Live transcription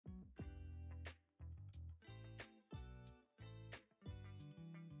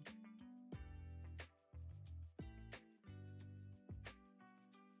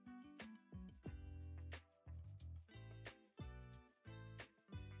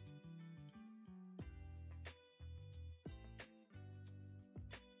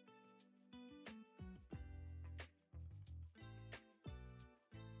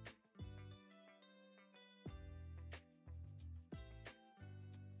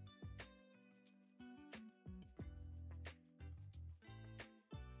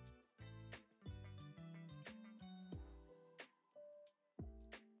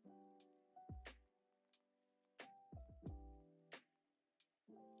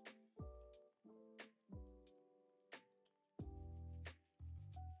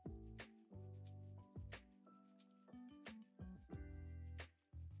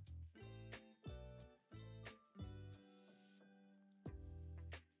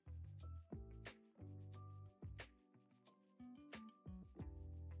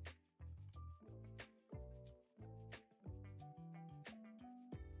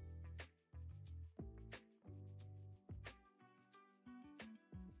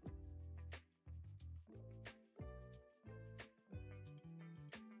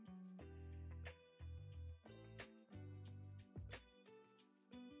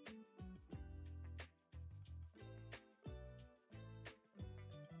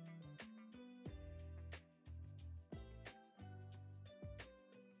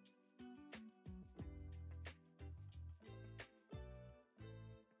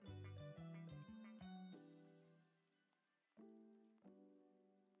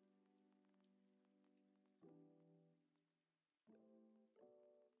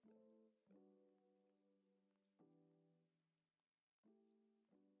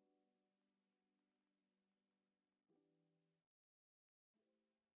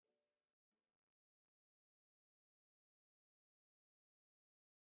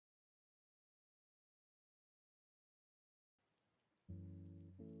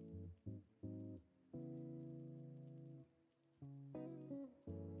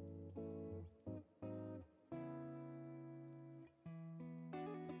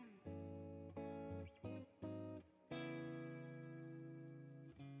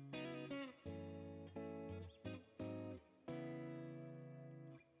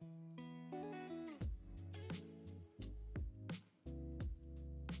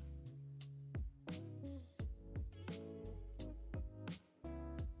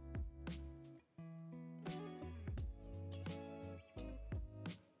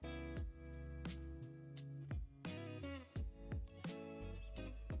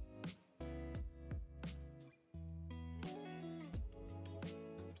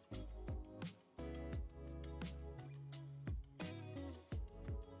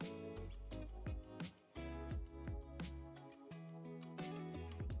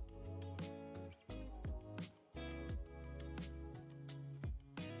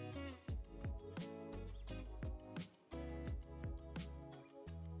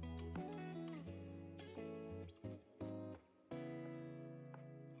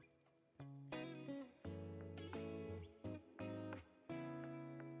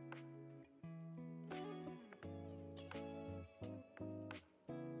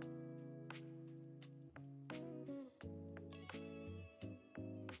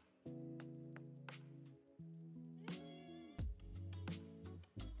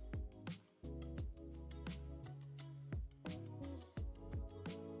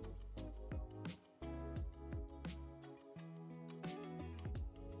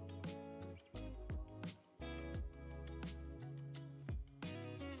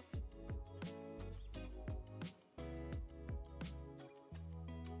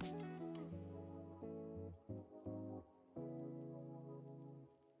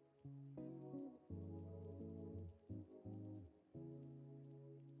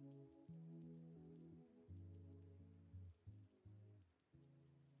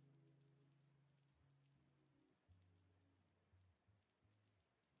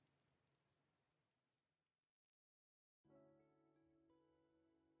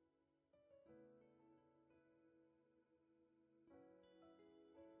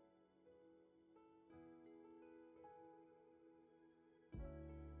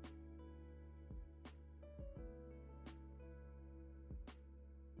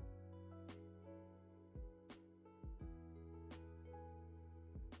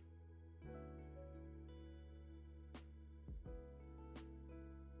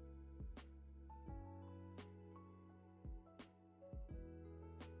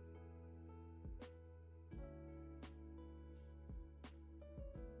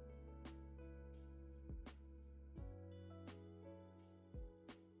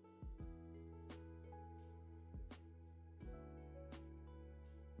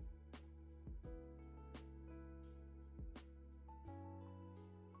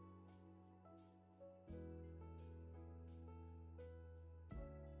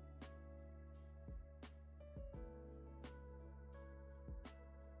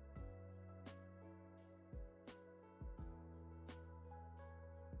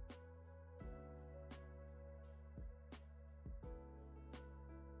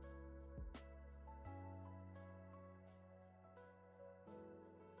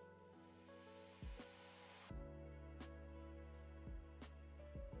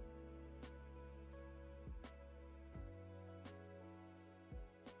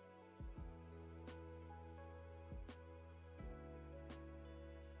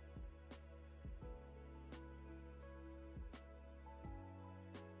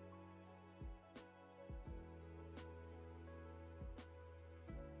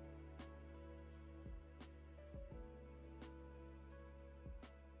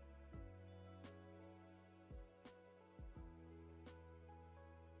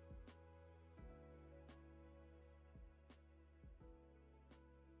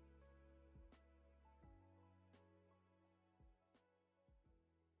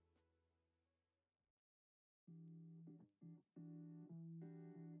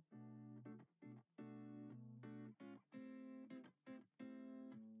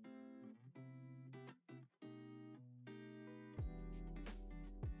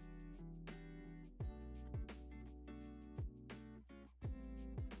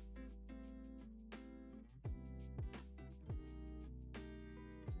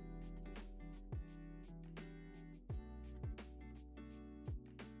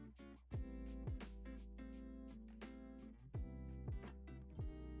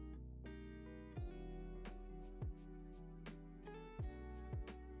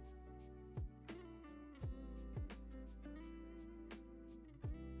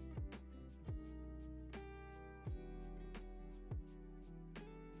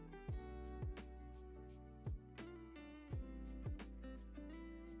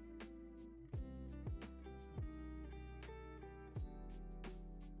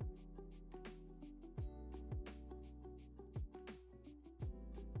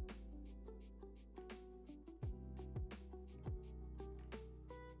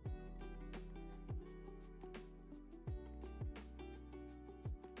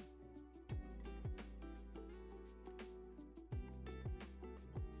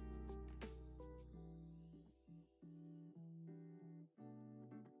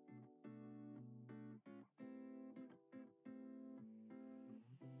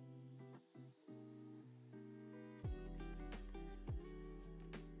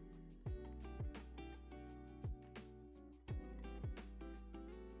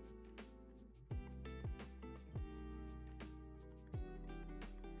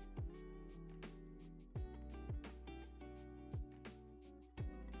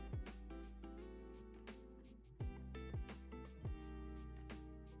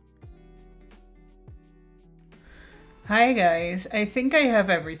Hi guys, I think I have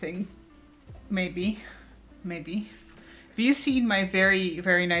everything. Maybe. Have you seen my very,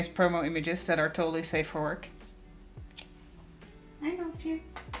 very nice promo images that are totally safe for work? I know, yeah.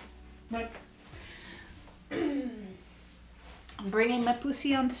 Look. I'm bringing my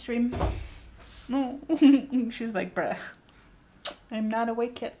pussy on stream. No. She's like, bruh. I'm not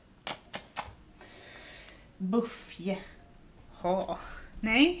awake yet. Boef, ja. Oh.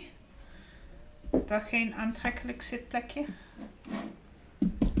 Nee? Is dat geen aantrekkelijk zitplekje?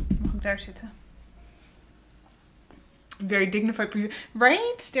 Mag ik daar zitten? Very dignified preview.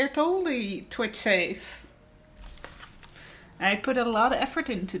 Right? They're totally Twitch safe. I put a lot of effort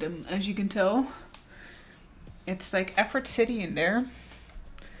into them, as you can tell. It's like effort city in there.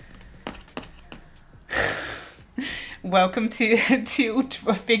 Welcome to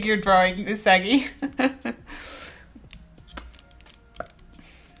figure drawing, Saggy.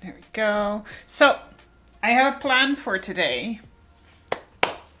 There we go. So, I have a plan for today.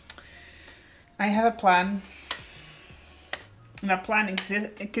 I have a plan. And that plan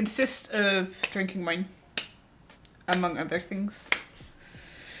consists of drinking wine, among other things.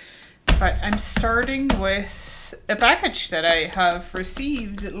 But I'm starting with a package that I have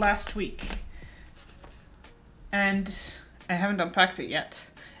received last week. And I haven't unpacked it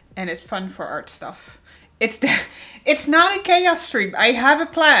yet. And it's fun for art stuff. It's not a chaos stream. I have a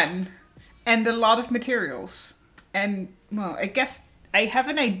plan and a lot of materials. And, well, I guess I have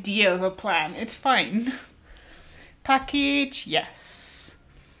an idea of a plan. It's fine. Package, yes.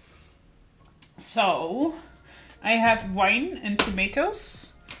 So, I have wine and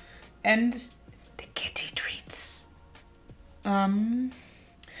tomatoes and the kitty treats.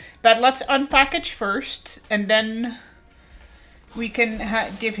 But let's unpackage first and then we can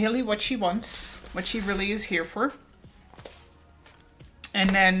give Hilly what she wants. What she really is here for.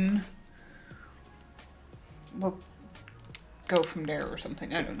 And then we'll go from there or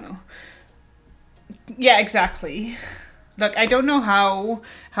something. I don't know. Yeah, exactly. Look, I don't know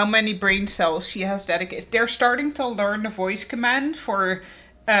how many brain cells she has dedicated. They're starting to learn the voice command for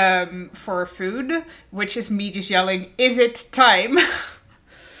food, which is me just yelling, "Is it time?"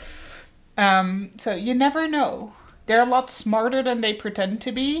 So you never know. They're a lot smarter than they pretend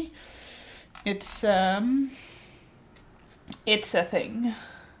to be. It's a thing.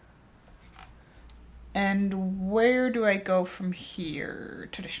 And where do I go from here?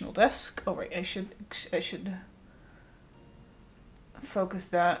 Traditional desk. Oh right, I should focus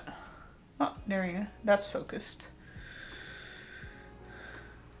that. Oh, there you go. That's focused.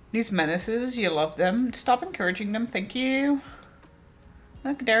 These menaces, you love them. Stop encouraging them, thank you.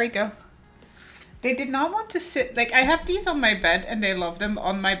 Look, there we go. They did not want to sit, like I have these on my bed and they love them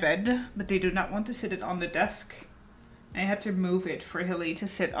on my bed, but they do not want to sit it on the desk. I had to move it for Hilly to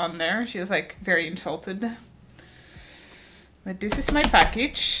sit on there. She was like very insulted. But this is my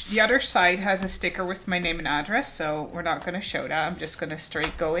package. The other side has a sticker with my name and address, so we're not going to show that. I'm just going to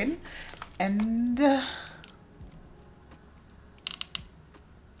straight go in. And...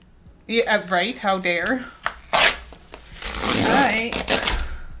 yeah, right, how dare. I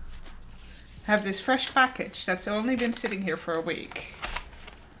have this fresh package that's only been sitting here for a week.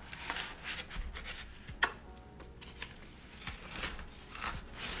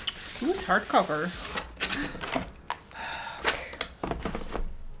 Ooh, it's hardcover.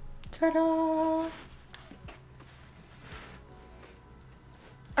 Ta-da!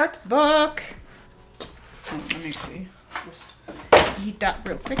 Art book! Oh, let me see. Just eat that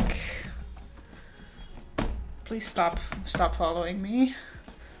real quick. Please stop following me.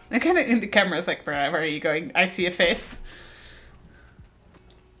 I kind of in the camera is like, where are you going? I see a face.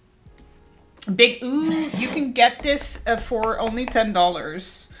 Big, ooh, you can get this for only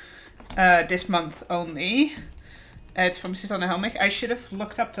 $10 this month only. It's from Susanne Helmich. I should have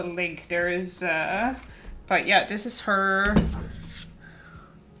looked up the link. There is, but yeah, this is her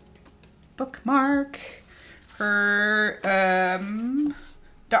bookmark. Her,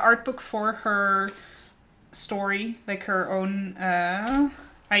 the art book for her story, like her own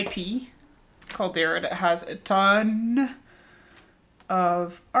IP called Dara, that has a ton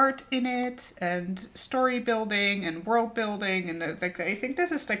of art in it and story building and world building, and like I think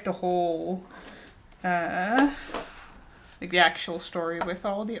this is like the whole like the actual story with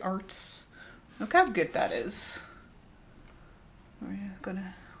all the arts. Look how good that is. We're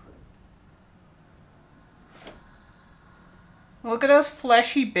gonna look at those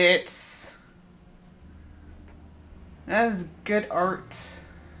fleshy bits. That is good art.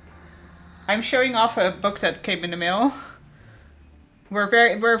 I'm showing off a book that came in the mail. We're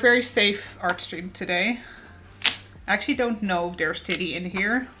a very safe art stream today. I actually don't know if there's titty in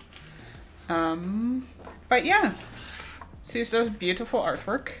here. But yeah. Suze does beautiful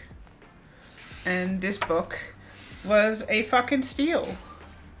artwork. And this book was a fucking steal.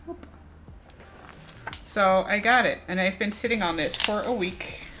 So I got it, and I've been sitting on this for a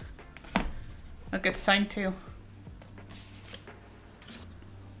week. Look, it's signed too.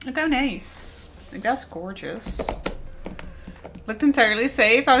 Look how nice. Like, that's gorgeous. Looked entirely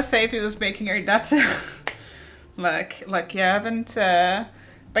safe. I was safe. He was making her. That's like you haven't.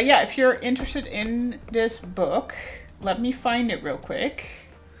 But yeah, if you're interested in this book, let me find it real quick.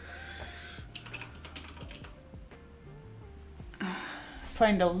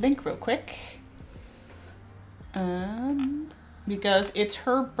 Find the link real quick. Because it's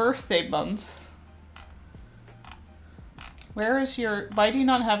her birthday month. Where is your... Why do you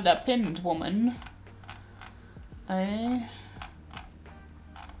not have that pinned, woman? There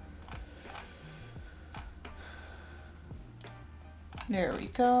we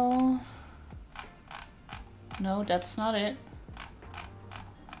go. No, that's not it.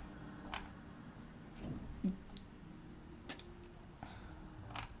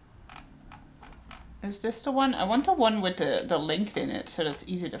 Is this the one? I want the one with the link in it so that's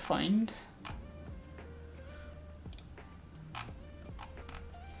easy to find.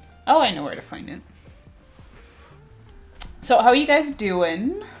 Oh, I know where to find it. So, how are you guys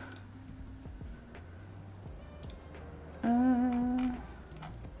doing?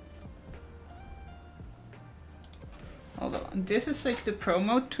 Hold on. This is like the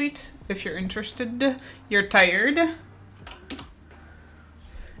promo tweet. If you're interested, you're tired.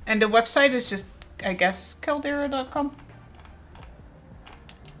 And the website is just, I guess, caldera.com.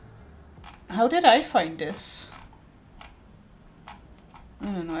 How did I find this? I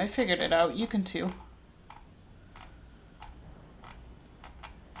don't know. I figured it out. You can too.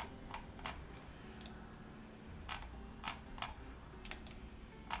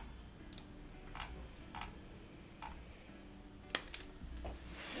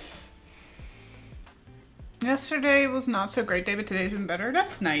 Yesterday was not so great day, but today's been better.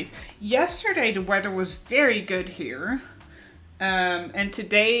 That's nice. Yesterday the weather was very good here. And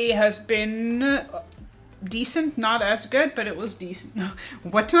today has been decent, not as good, but it was decent.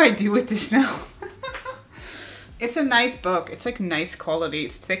 What do I do with this now? It's a nice book. It's like nice quality.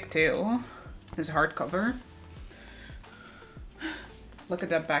 It's thick too. It's hardcover. Look at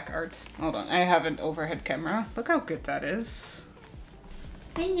that back art. Hold on, I have an overhead camera. Look how good that is.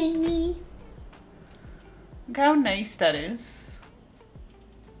 Look how nice that is.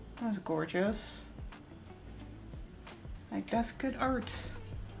 That's gorgeous. Like, that's good art.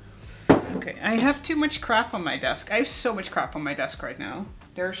 Okay, I have too much crap on my desk. I have so much crap on my desk right now.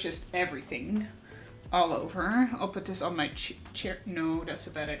 There's just everything all over. I'll put this on my chair. No, that's a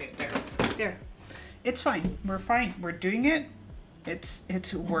bad idea. There. It's fine. We're fine. We're doing it.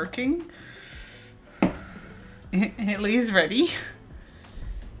 It's working. Hilly's ready.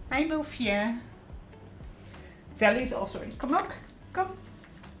 Hi, Boefje. Zelly's also ready. Come, look. Come.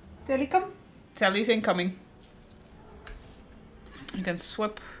 Zelly, come. Zelly's incoming. You can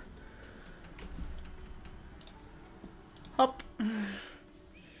swap. Hop.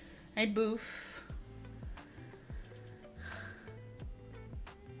 Hi, Boof.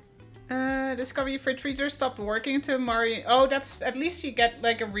 Discover your fridge freezer stopped working until Mario. Oh, that's at least you get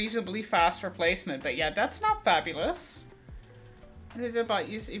like a reasonably fast replacement. But yeah, that's not fabulous. Is it about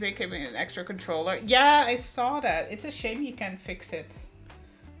use eBay giving an extra controller? Yeah, I saw that. It's a shame you can't fix it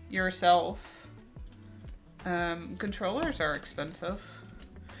yourself. Controllers are expensive.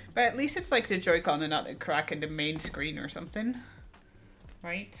 But at least it's like the Joy-Con and not a crack in the main screen or something.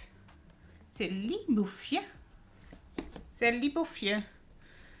 Right? Zelly Boefje. Zelly Boefje.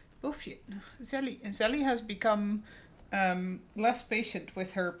 Boefje. Zelly has become less patient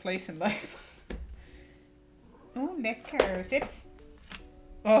with her place in life. Oh, lekker. Sit.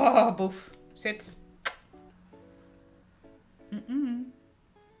 Oh, Boef. Sit.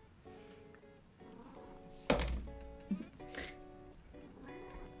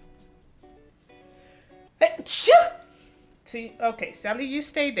 See, okay, Sally, you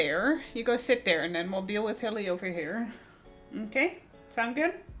stay there. You go sit there, and then we'll deal with Hilly over here. Okay? Sound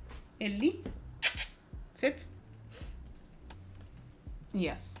good? Hilly? Sit.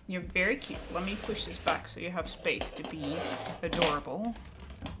 Yes, you're very cute. Let me push this back so you have space to be adorable.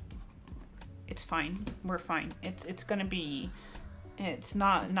 It's fine. We're fine. It's gonna be... It's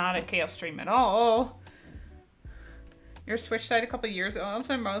not a chaos stream at all. Your Switch died a couple of years ago.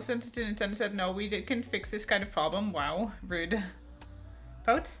 Also, most sensitive Nintendo said, no, we can fix this kind of problem. Wow, rude.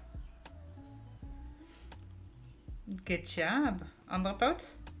 Poot? Good job. Andere poot?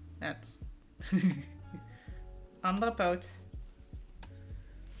 That's... Andere poot.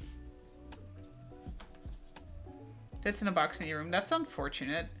 That's in a box in your room. That's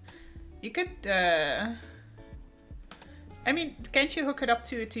unfortunate. You could, I mean, can't you hook it up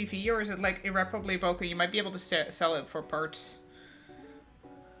to a TV, or is it like irreparably broken? You might be able to sell it for parts.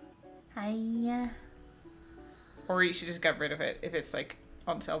 Hi. Or you should just get rid of it if it's like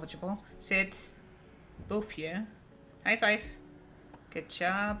unsalvageable. Sit. Boefje. High five. Good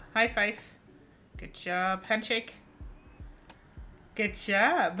job. High five. Good job. Handshake. Good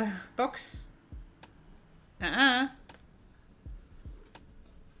job. Box.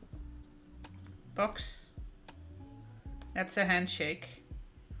 Box. That's a handshake.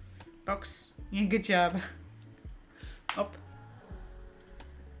 Box. Yeah, good job. Up.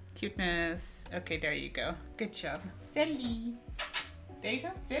 Cuteness. Okay, there you go. Good job. Sally.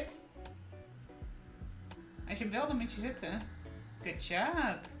 Deze, zit. Als je wil, dan moet je zitten. Good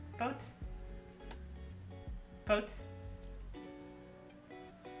job. Poot. Poot.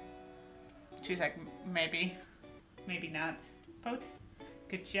 She's like, maybe. Maybe not. Poot.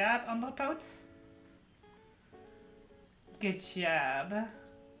 Good job, andere poot. Good job.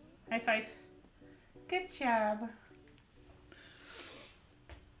 High five. Good job.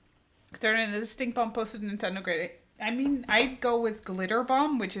 Turn in the stink bomb posted Nintendo grade. I mean, I'd go with glitter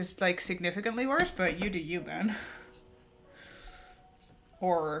bomb, which is like significantly worse, but you do you, man.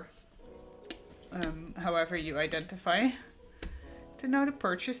 Or however you identify. To know the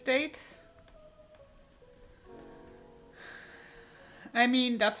purchase date. I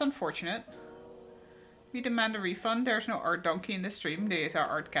mean, that's unfortunate. We demand a refund. There's no art donkey in the stream. These are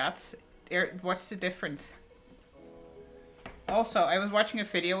art cats. What's the difference? Also, I was watching a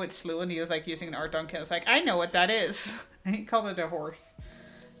video with Slew and he was like using an art donkey. I was like, I know what that is. And he called it a horse.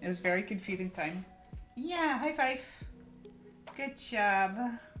 It was a very confusing time. Yeah, high five. Good job.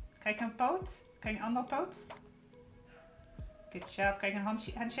 Kijk een poot. Kijk een ander poot. Good job. Kijk een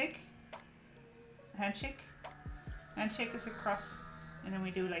handshake. Handshake. Handshake is a cross. And then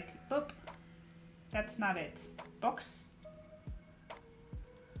we do like, boop. That's not it. Box.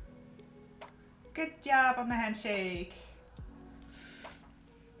 Good job on the handshake.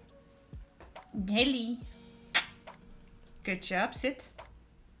 Hilly. Good job. Sit.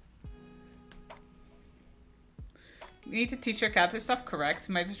 You need to teach your cat this stuff, correct?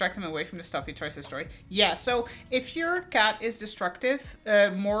 Might distract him away from the stuff he tries to destroy. Yeah, so if your cat is destructive,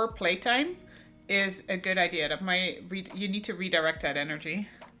 more playtime is a good idea. That might you need to redirect that energy.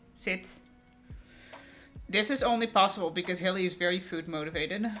 Sit. This is only possible because Hilly is very food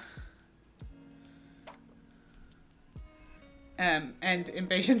motivated. And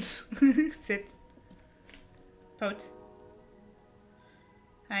impatient. Sit. Poot.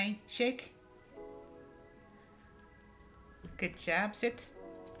 Hi. Shake. Good job. Sit.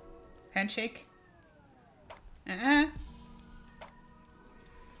 Handshake.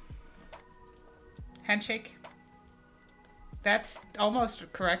 Handshake. That's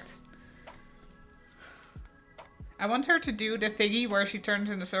almost correct. I want her to do the thingy where she turns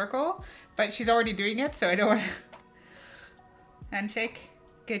in a circle, but she's already doing it, so I don't want to... Handshake.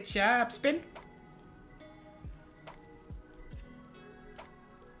 Good job. Spin.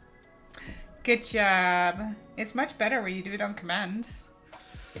 Good job. It's much better when you do it on command.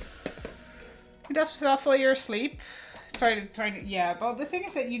 He does stuff while you're asleep. Try to, yeah. Well, the thing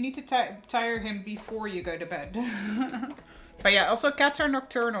is that you need to tire him before you go to bed. But yeah, also cats are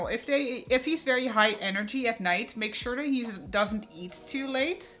nocturnal. If he's very high energy at night, make sure that he doesn't eat too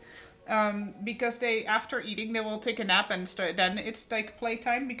late. Because after eating, they will take a nap and then it's like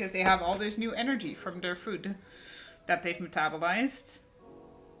playtime because they have all this new energy from their food that they've metabolized.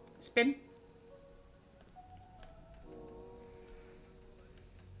 Spin.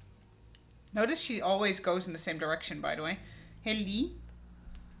 Notice she always goes in the same direction, by the way. Helly.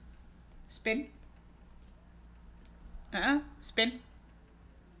 Spin. Spin.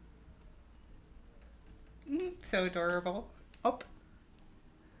 So adorable. Up.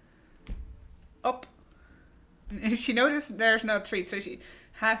 Up. She noticed there's no treat, so she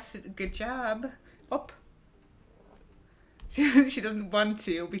has to, good job. Up. She doesn't want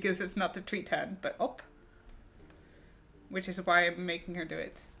to because it's not the treat hand, but up. Which is why I'm making her do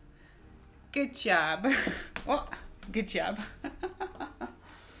it. Good job. Oh, good job.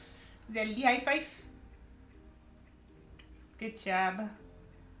 The high five. Good job.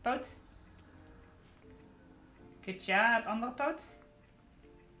 Poot. Good job. Andere poot.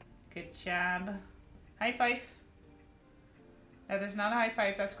 Good job. High five. That is not a high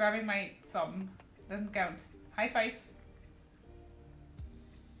five. That's grabbing my thumb. Doesn't count. High five.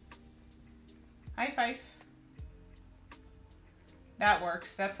 High five. That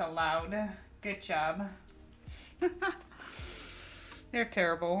works. That's allowed. Good job. They're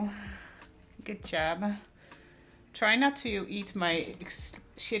terrible. Good job. Try not to eat my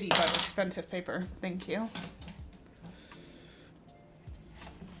shitty but expensive paper. Thank you.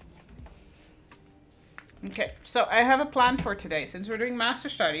 Okay, so I have a plan for today. Since we're doing master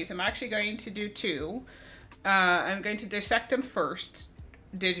studies, I'm actually going to do two. I'm going to dissect them first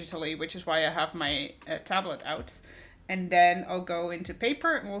digitally, which is why I have my tablet out. And then I'll go into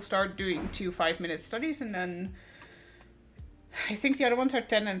paper and we'll start doing 2 5-minute studies. And then I think the other ones are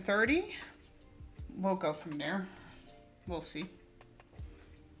 10 and 30. We'll go from there. We'll see.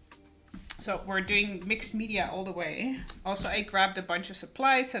 So we're doing mixed media all the way. Also, I grabbed a bunch of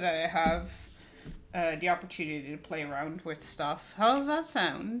supplies so that I have the opportunity to play around with stuff. How does that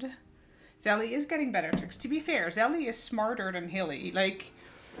sound? Zelly is getting better tricks. To be fair, Zelly is smarter than Hilly. Like,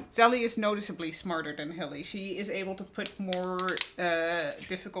 Zelly is noticeably smarter than Hilly. She is able to put more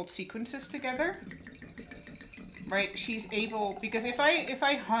difficult sequences together. Right? She's able, because if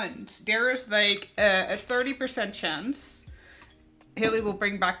I hunt, there is like a 30% chance Hilly will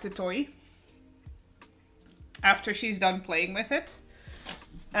bring back the toy after she's done playing with it.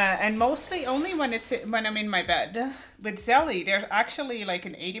 And mostly only when I'm in my bed. With Zelly, there's actually like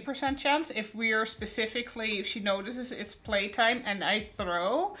an 80% chance if she notices it's playtime and I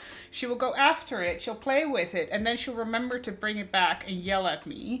throw, she will go after it, she'll play with it, and then she'll remember to bring it back and yell at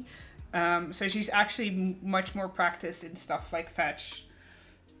me. So she's actually much more practiced in stuff like fetch.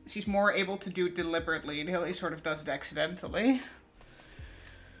 She's more able to do it deliberately, and Hilly sort of does it accidentally.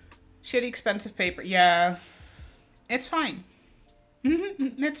 Shitty expensive paper. Yeah, it's fine.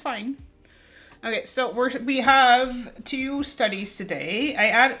 It's fine. Okay, so we have 2 studies today. I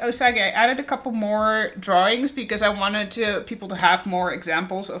added a couple more drawings because I wanted people to have more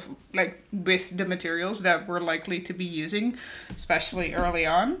examples of like with the materials that we're likely to be using, especially early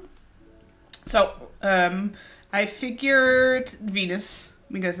on. So I figured Venus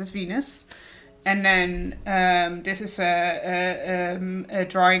because it's Venus. And then this is a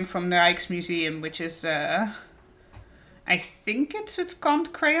drawing from the Rijksmuseum, which is, I think it's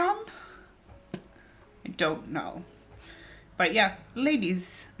Kant crayon. I don't know. But yeah,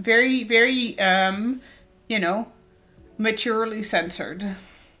 ladies, very, very, you know, maturely censored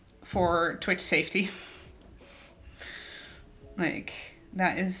for Twitch safety. Like,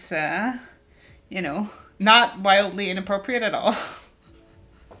 that is, you know, not wildly inappropriate at all.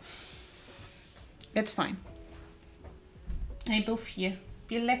 It's fine. Hey boefje, heb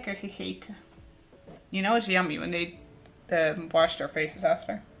je lekker gegeten? You know it's yummy when they wash their faces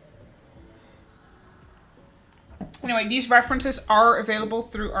after. Anyway, these references are available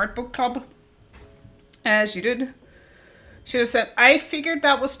through Art Book Club. As you did. Should have said, I figured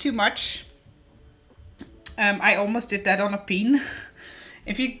that was too much. I almost did that on a pin.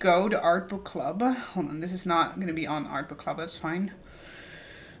 If you go to Art Book Club, hold on, this is not going to be on Art Book Club, that's fine.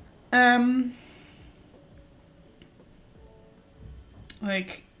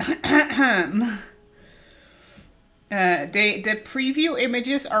 like the preview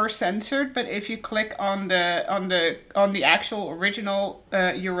images are censored, but if you click on the actual original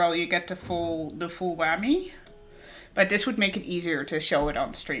URL, you get the full whammy. But this would make it easier to show it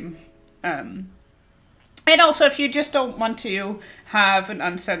on stream. And also, if you just don't want to have an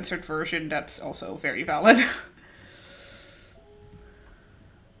uncensored version, that's also very valid.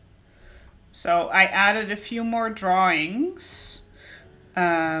 So I added a few more drawings.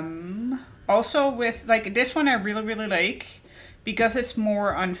 Also with, like, this one I really like because it's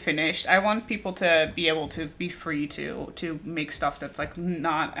more unfinished. I want people to be able to be free to make stuff that's like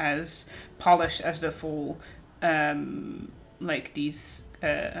not as polished as the full, like these,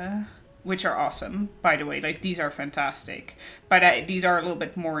 which are awesome, by the way. Like, these are fantastic, but these are a little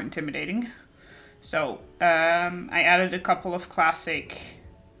bit more intimidating. So I added a couple of classic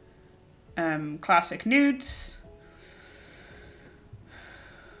nudes.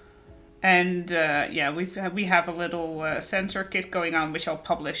 And yeah, we have a little censor kit going on, which I'll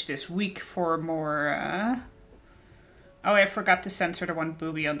publish this week for more. Oh, I forgot to censor the one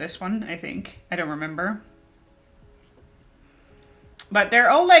booby on this one, I think. I don't remember. But they're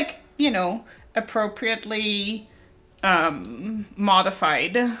all, like, you know, appropriately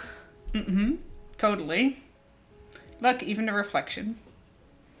modified. Totally. Look, even the reflection.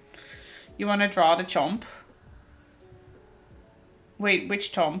 You want to draw the chomp? Wait,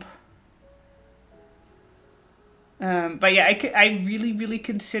 which chomp? But yeah, I really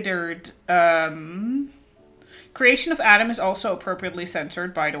considered, creation of Adam is also appropriately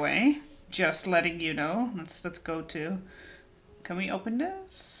censored, by the way. Just letting you know. Let's go to, can we open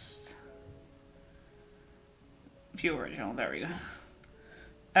this? View original, there we go.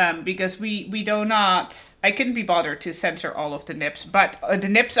 Because we do not, I couldn't be bothered to censor all of the nips, but the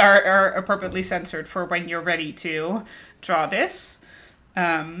nips are appropriately censored for when you're ready to draw this.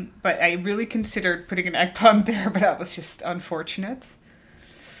 But I really considered putting an eggplant there, but that was just unfortunate.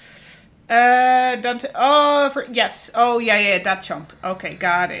 Dante, oh, yes. Oh, yeah, that chomp. Okay,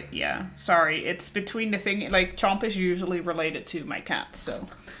 got it. Yeah, sorry. It's between the thing, like, chomp is usually related to my cat, so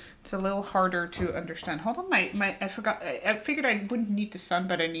it's a little harder to understand. Hold on, I forgot. I figured I wouldn't need the sun,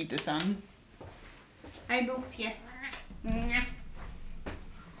 but I need the sun. I love you.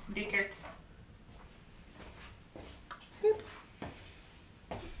 Dickert. Boop.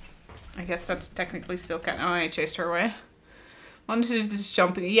 I guess that's technically still kind of... Oh, I chased her away. One is just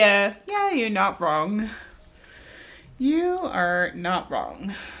jumping. Yeah, you're not wrong. You are not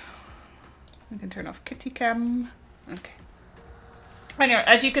wrong. I can turn off kitty cam. Okay. Anyway,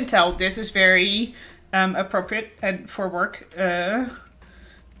 as you can tell, this is very appropriate and for work. You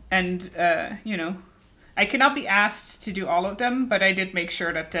know, I cannot be asked to do all of them, but I did make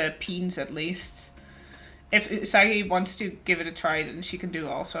sure that the peens at least... If Usagi wants to give it a try, then she can do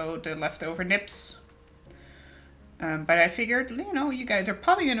also the leftover nips. But I figured, you know, you guys are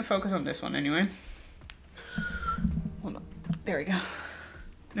probably going to focus on this one anyway. Hold on. There we go.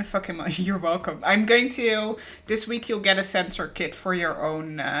 No, fuck him. You're welcome. I'm going to... This week you'll get a censor kit for your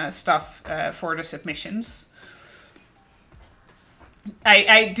own stuff for the submissions.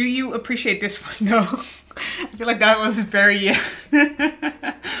 Do you appreciate this one? No. I feel like that was very...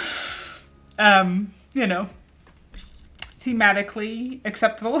 you know, thematically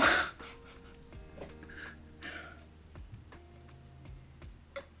acceptable.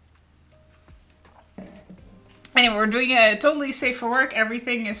 Anyway, we're doing it totally safe for work.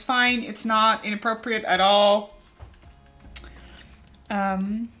 Everything is fine. It's not inappropriate at all.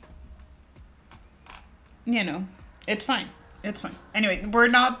 You know, it's fine. It's fine. Anyway, we're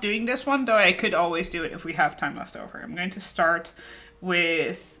not doing this one, though I could always do it if we have time left over. I'm going to start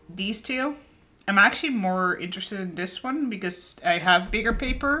with these two. I'm actually more interested in this one because I have bigger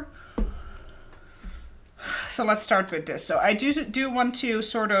paper. So let's start with this. So I do want to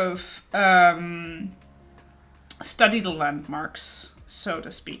sort of study the landmarks, so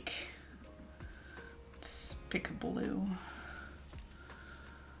to speak. Let's pick a blue.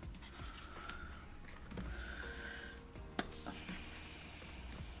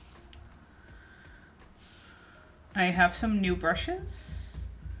 I have some new brushes.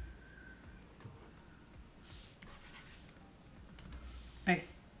 I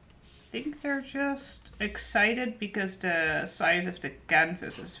think they're just excited because the size of the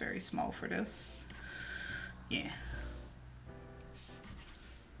canvas is very small for this. Yeah.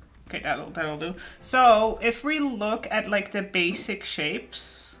 Okay, that'll do. So if we look at like the basic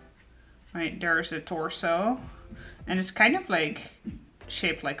shapes, right, there's a torso and it's kind of like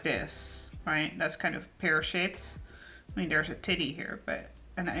shaped like this, right? That's kind of pear shaped. I mean, there's a titty here,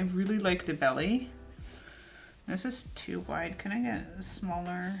 and I really like the belly. This is too wide. Can I get a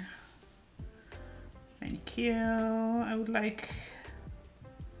smaller? Thank you. I would like...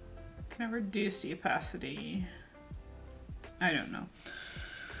 Can I reduce the opacity? I don't know.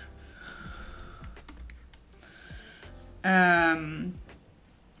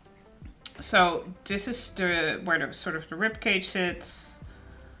 So this is where the sort of the rib cage sits,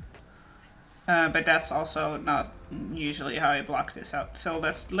 but that's also not usually how I block this out. So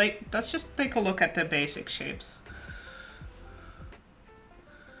let's just take a look at the basic shapes.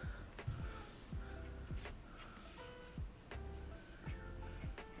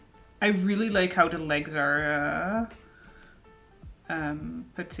 I really like how the legs are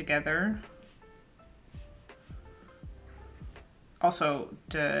put together. Also,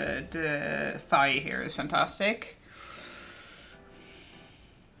 the thigh here is fantastic.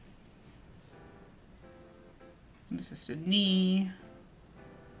 This is the knee.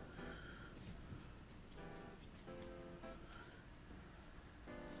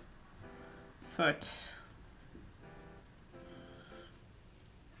 Foot.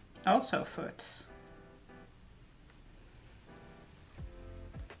 Also foot.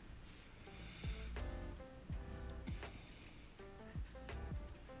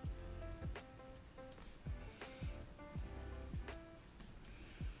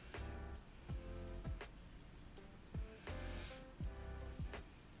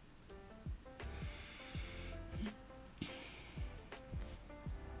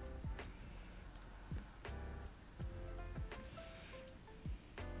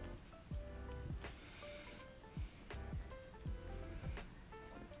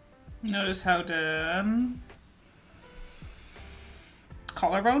 Notice how the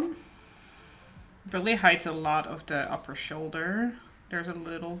collarbone really hides a lot of the upper shoulder. There's a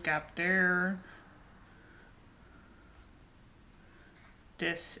little gap there.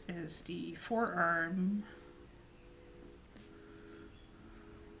 This is the forearm.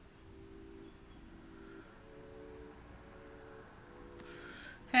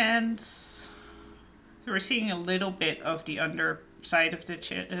 Hands. So we're seeing a little bit of the underside of the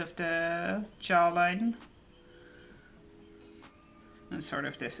jawline, and sort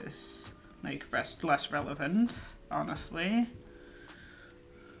of this is like less relevant, honestly.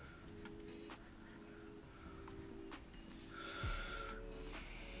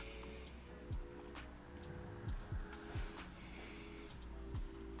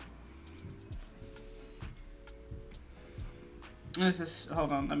 This is,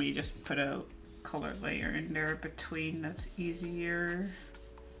 hold on, let me just put a color layer in there between, that's easier.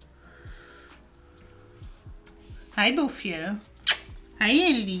 Hi Bofio. Hi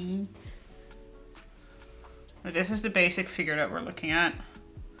Ellie. But this is the basic figure that we're looking at.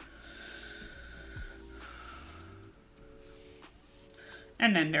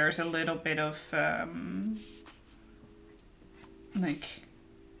 And then there's a little bit of like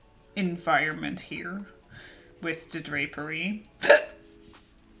environment here with the drapery.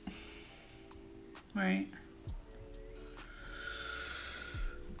 Right.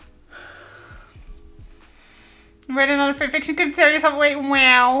 Read another fanfiction, consider yourself wait,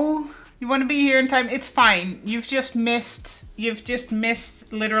 wow. You want to be here in time, it's fine. You've just missed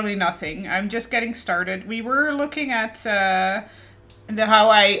literally nothing. I'm just getting started. We were looking at how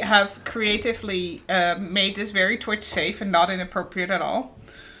I have creatively made this very Twitch safe and not inappropriate at all.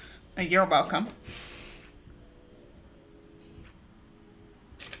 You're welcome.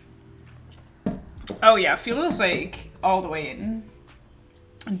 Oh yeah, feels like all the way in.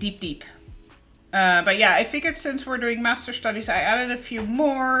 Deep. But yeah, I figured since we're doing master studies, I added a few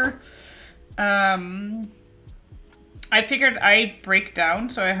more. I figured I'd break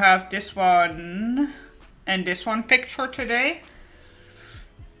down, so I have this one and this one picked for today.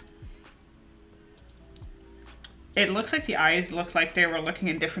 It looks like the eyes look like they were looking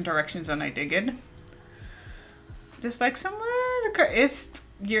in different directions than I did. Just like someone,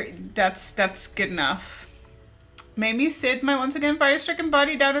 that's good enough. Made me sit my once again fire-stricken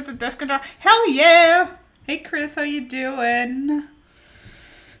body down at the desk and draw. Hell yeah! Hey Chris, how you doing?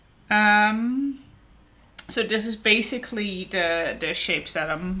 So this is basically the shapes that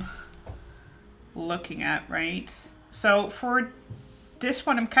I'm looking at, right? So for this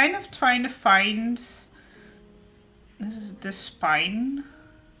one, I'm kind of trying to find, this is the spine,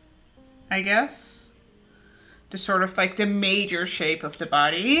 I guess. The sort of like the major shape of the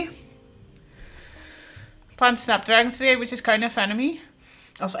body. Planned snapdragons today, which is kind of fun of me.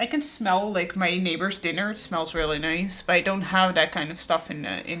 Also, I can smell like my neighbor's dinner. It smells really nice, but I don't have that kind of stuff in the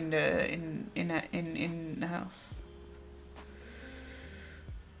house.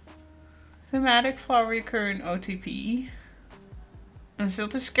 Thematic flowery recurrent OTP. I'm still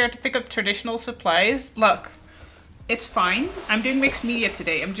too scared to pick up traditional supplies. Look, It's fine. I'm doing mixed media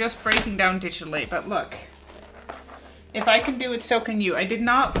today. I'm just breaking down digitally, but look. If I can do it, so can you. I did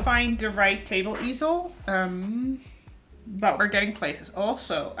not find the right table easel, but we're getting places.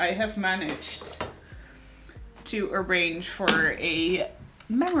 Also, I have managed to arrange for a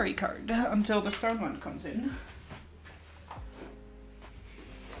memory card until the stone one comes in.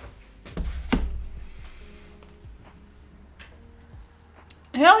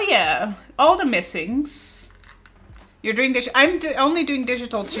 Hell yeah! All the missings. You're doing this. I'm only doing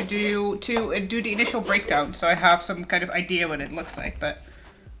digital to do the initial breakdown, so I have some kind of idea what it looks like. But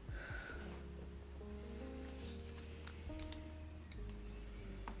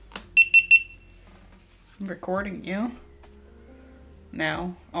I'm recording you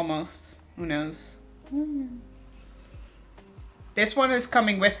now, almost. Who knows? This one is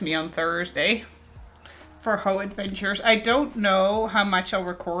coming with me on Thursday for Ho Adventures. I don't know how much I'll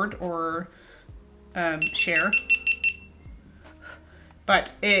record or share.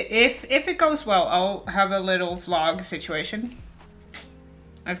 But if it goes well, I'll have a little vlog situation.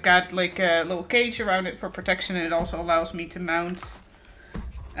 I've got like a little cage around it for protection, and it also allows me to mount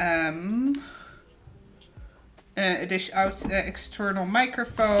external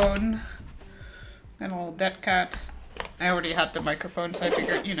microphone and a little dead cat. I already had the microphone, so I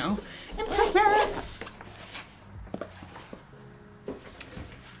figured, you know, improvements.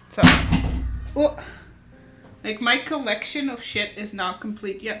 So, well, like, my collection of shit is not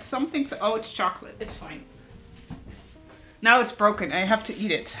complete yet. Something, oh, it's chocolate. It's fine. Now it's broken. I have to eat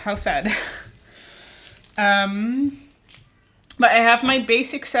it. How sad. But I have my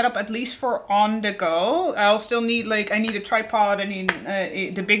basic setup at least for on the go. I'll still need, like, I need a tripod. I need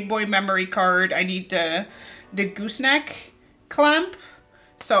the big boy memory card. I need the gooseneck clamp.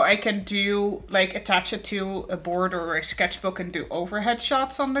 So I can do, like, attach it to a board or a sketchbook and do overhead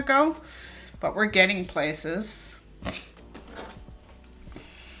shots on the go. But we're getting places.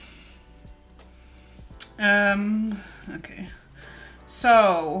 Okay.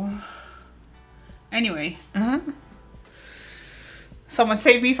 So, anyway. Someone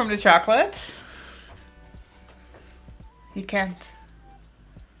save me from the chocolate. You can't.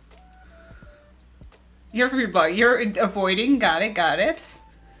 You're avoiding. Got it.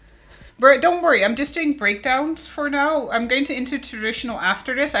 But don't worry, I'm just doing breakdowns for now. I'm going to into traditional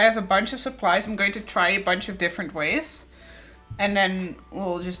after this. I have a bunch of supplies. I'm going to try a bunch of different ways. And then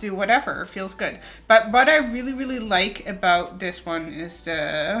we'll just do whatever. Feels good. But what I really, really like about this one is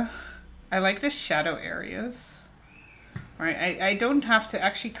I like the shadow areas. Right, I don't have to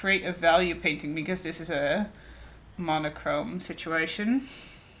actually create a value painting because this is a monochrome situation.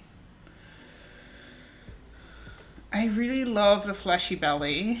 I really love the fleshy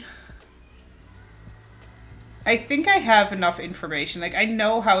belly. I think I have enough information. Like, I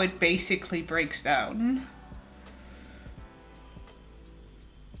know how it basically breaks down.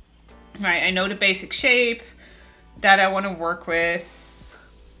 Right, I know the basic shape that I want to work with.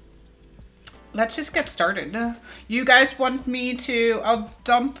 Let's just get started. You guys want me to... I'll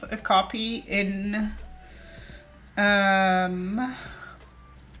dump a copy in...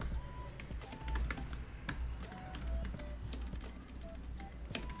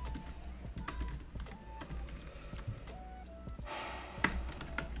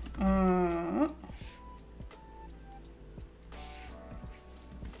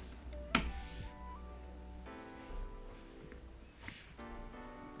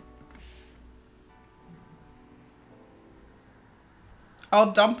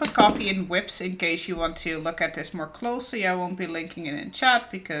 I'll dump a copy in Whips in case you want to look at this more closely. I won't be linking it in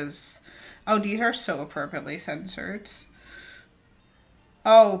chat because... Oh, these are so appropriately censored.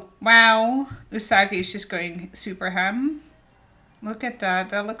 Oh, wow. Usagi is just going super ham. Look at that.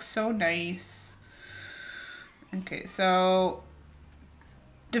 That looks so nice. Okay, so...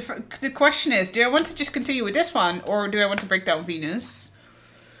 The question is, do I want to just continue with this one or do I want to break down Venus?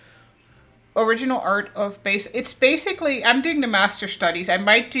 Original art of base. It's basically, I'm doing the master studies. I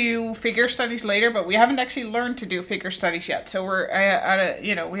might do figure studies later, but we haven't actually learned to do figure studies yet. So we're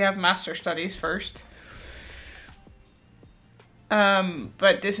you know, we have master studies first.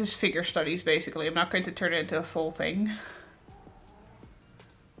 But this is figure studies basically. I'm not going to turn it into a full thing.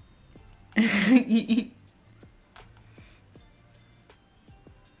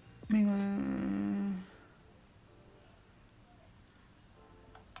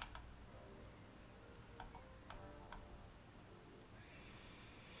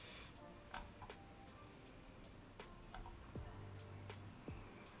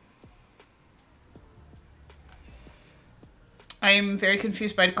 I'm very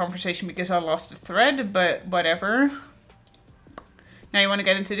confused by the conversation because I lost the thread, but whatever. Now you want to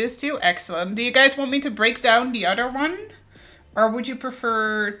get into this too? Excellent. Do you guys want me to break down the other one? Or would you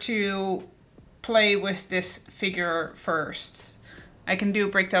prefer to play with this figure first? I can do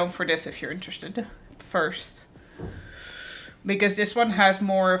a breakdown for this if you're interested first. Because this one has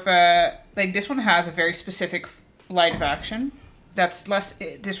more of a... Like, this one has a very specific line of action that's less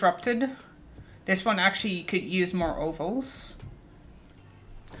disrupted. This one actually could use more ovals.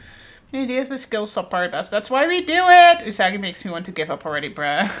 Ideas with skills subpar best. That's why we do it! Usagi makes me want to give up already,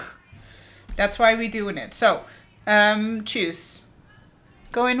 bruh. That's why we doing it. So, choose.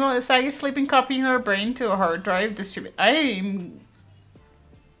 Go in while Usagi's sleeping, copying her brain to a hard drive, distribute. I'm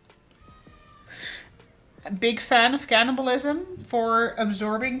a big fan of cannibalism for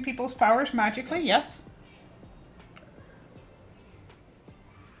absorbing people's powers magically, yes.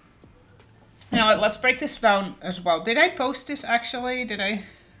 You know what, let's break this down as well. Did I post this actually? Did I...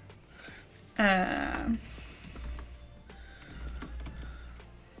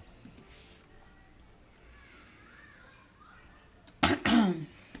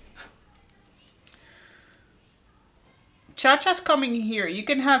 Chacha's coming here. You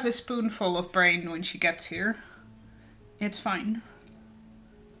can have a spoonful of brain when she gets here. It's fine.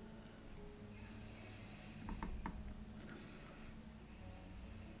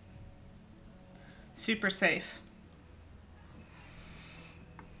 Super safe.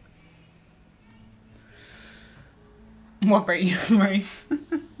 More brain, right?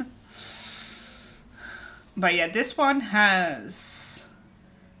 But yeah, this one has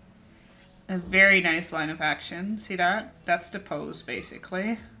a very nice line of action. See that? That's the pose,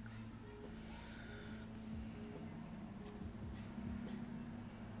 basically.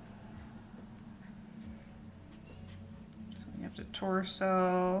 So you have the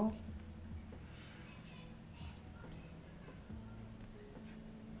torso.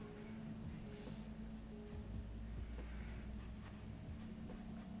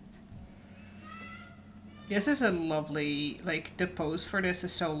 This is a lovely, like, the pose for this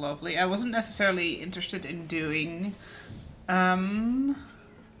is so lovely. I wasn't necessarily interested in doing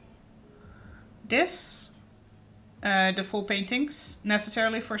this, the full paintings,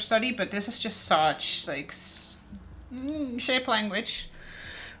 necessarily for study, but this is just such, like, shape language.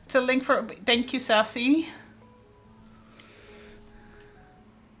 It's a link for, thank you, Sassy.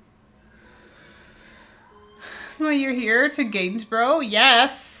 So you're here to Gainsborough?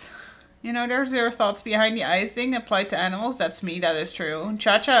 Yes! You know, there's zero thoughts behind the eyes thing applied to animals. That's me, that is true.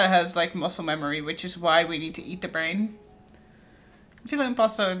 Chacha has, like, muscle memory, which is why we need to eat the brain. I feel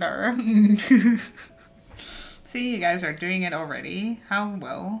imposter. See, you guys are doing it already. How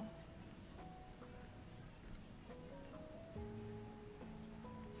well.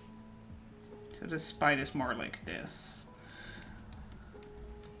 So the spine is more like this.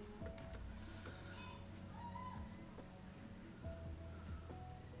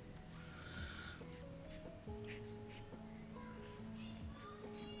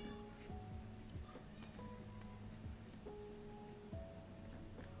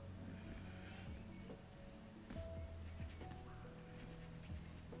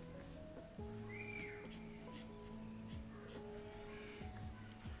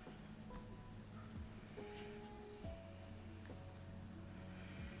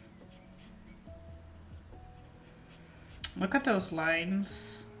 Look at those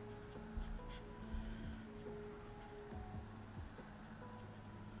lines.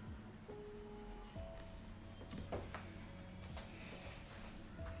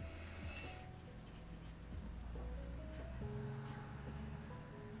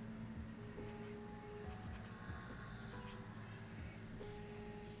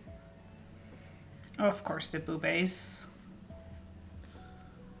 Oh, of course, the boobies.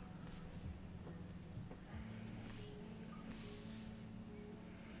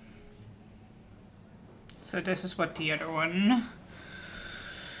 So this is what the other one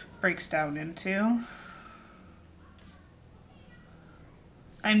breaks down into.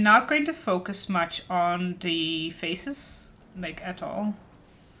 I'm not going to focus much on the faces, like at all,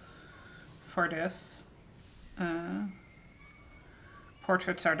 for this.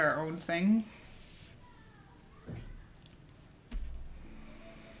 Portraits are their own thing.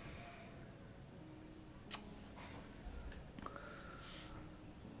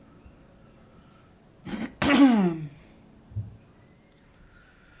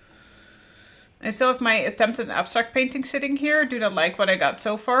 I still have my attempted abstract painting sitting here. Do not like what I got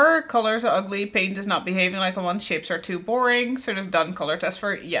so far. Colors are ugly. Paint is not behaving like I want. Shapes are too boring. Sort of done color test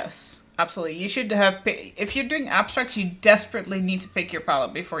for it. Yes, absolutely. You should have... If you're doing abstracts, you desperately need to pick your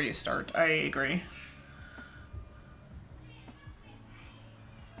palette before you start. I agree.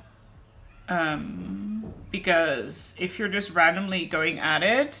 because if you're just randomly going at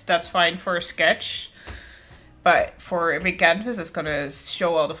it, that's fine for a sketch. But for a big canvas, it's gonna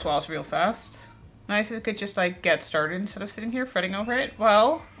show all the flaws real fast. Nice if it could just like get started instead of sitting here fretting over it.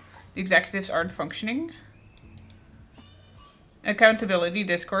 Well, the executives aren't functioning. Accountability,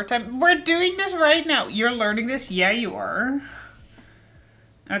 Discord time. We're doing this right now. You're learning this? Yeah, you are.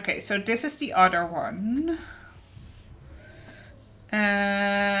 Okay, so this is the other one.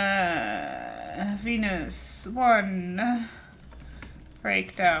 Venus, 1.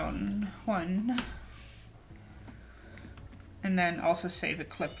 Breakdown, 1. And then also save a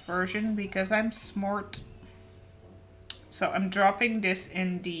clip version because I'm smart. So I'm dropping this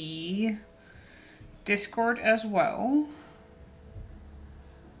in the Discord as well.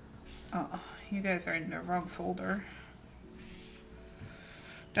 Oh, you guys are in the wrong folder.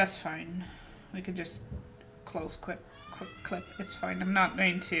 That's fine. We can just close quick clip. It's fine. I'm not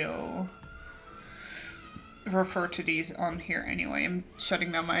going to refer to these on here anyway. I'm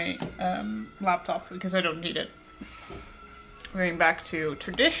shutting down my laptop because I don't need it. Going back to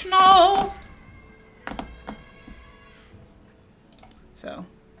traditional. So,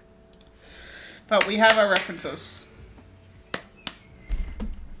 but we have our references.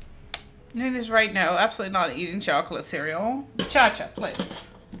 It is right now absolutely not eating chocolate cereal. Cha-cha, please.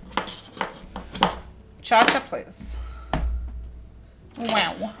 Cha-cha, please.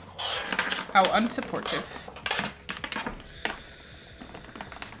 Wow. How unsupportive.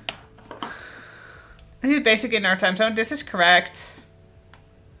 This is basically in our time zone. This is correct.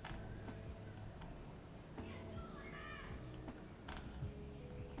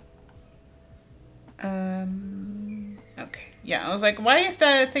 Okay. Yeah, I was like, why is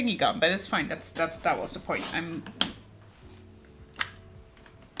that thingy gone? But it's fine. That was the point.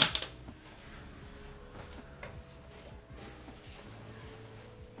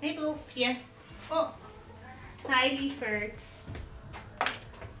 Hey, Boof. Yeah. Oh. Hi, Leaferts.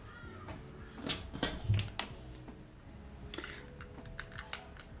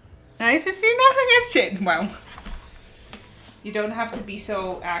 Nice to see nothing has changed. Wow. You don't have to be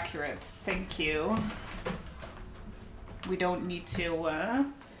so accurate. Thank you. We don't need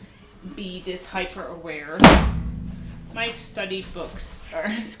to be this hyper aware. My study books or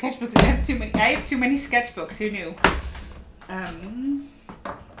sketchbooks. I have too many. I have too many sketchbooks. Who knew?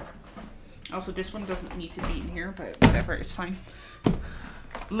 Also, this one doesn't need to be in here, but whatever. It's fine.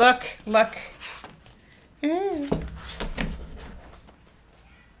 Look. Ew.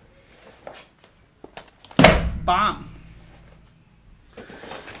 Bomb. Okay.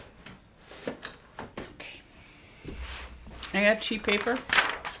 I got cheap paper.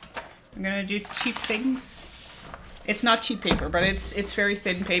 I'm gonna do cheap things. It's not cheap paper, but it's very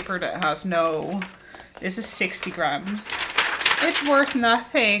thin paper that has no. This is 60 grams. It's worth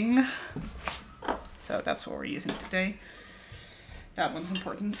nothing. So that's what we're using today. That one's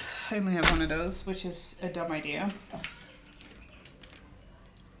important. I only have one of those, which is a dumb idea.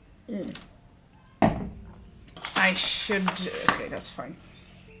 I should. Okay, that's fine.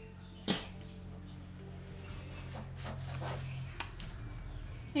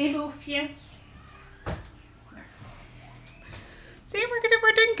 Hey, Wolf, yeah. See,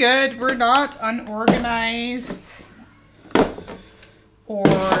 we're doing good. We're not unorganized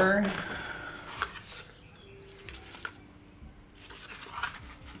or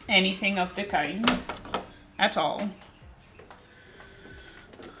anything of the kind at all.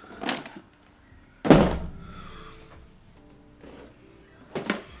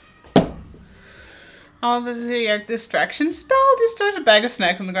 Oh, this is a distraction spell. Just throws a bag of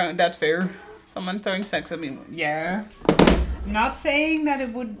snacks on the ground. That's fair. Someone throwing snacks at me. Yeah. I'm not saying that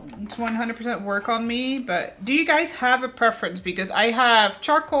it would 100% work on me, but do you guys have a preference? Because I have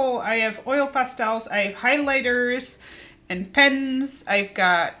charcoal, I have oil pastels, I have highlighters and pens. I've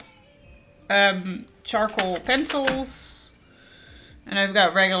got charcoal pencils, and I've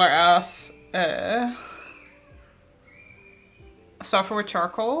got regular ass software with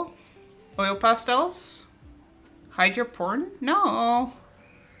charcoal. Oil pastels? Hide your porn? No.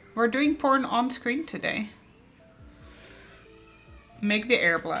 We're doing porn on screen today. Make the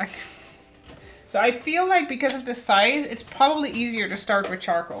air black. So I feel like because of the size, it's probably easier to start with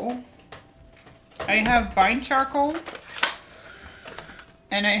charcoal. I have vine charcoal.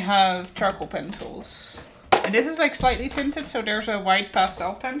 And I have charcoal pencils. And this is like slightly tinted, so there's a white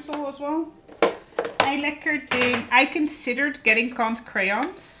pastel pencil as well. I lekker ding. I considered getting Kant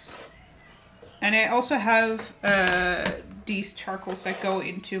crayons. And I also have these charcoals that go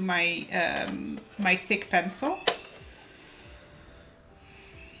into my my thick pencil.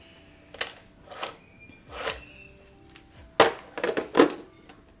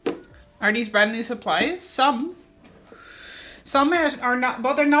 Are these brand new supplies? Some. Some are not,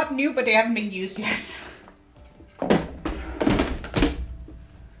 well, they're not new, but they haven't been used yet.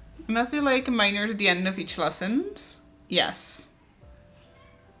 Must be like a minor at the end of each lesson. Yes.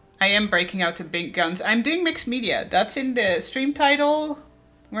 I am breaking out the big guns. I'm doing mixed media. That's in the stream title.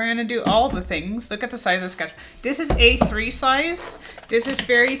 We're gonna do all the things. Look at the size of the sketch. This is A3 size. This is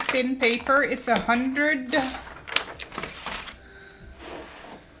very thin paper. It's 100...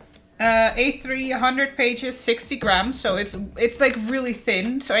 A3, 100 pages, 60 grams. So it's like really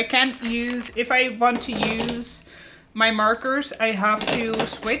thin. So I can't use... If I want to use my markers, I have to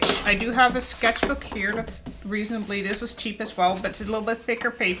switch. I do have a sketchbook here that's reasonably... This was cheap as well, but it's a little bit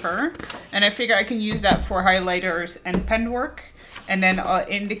thicker paper. And I figure I can use that for highlighters and pen work. And then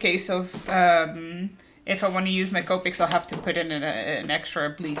in the case of, if I want to use my Copics, I'll have to put in an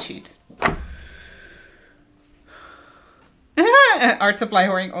extra bleed sheet. Art supply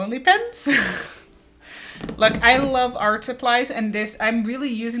hoarding only pens. Look, I love art supplies, and I'm really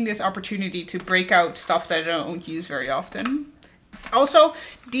using this opportunity to break out stuff that I don't use very often. Also,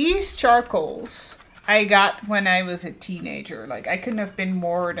 these charcoals I got when I was a teenager. Like, I couldn't have been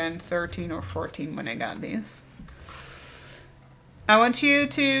more than 13 or 14 when I got these. I want you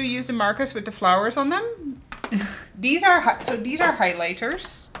to use the markers with the flowers on them. These are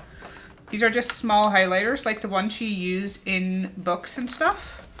highlighters. These are just small highlighters, like the ones you use in books and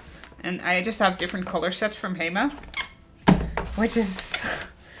stuff. And I just have different color sets from Hema, which is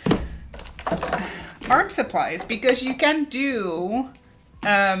art supplies, because you can do,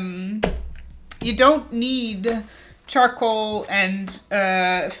 you don't need charcoal and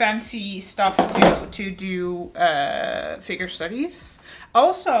fancy stuff to do figure studies.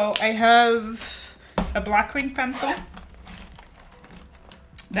 Also, I have a Blackwing pencil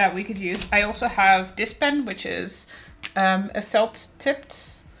that we could use. I also have this pen, which is a felt tipped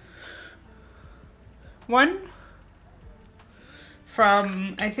one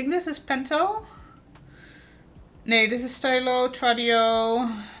from, I think this is Pentel. No, this is Stylo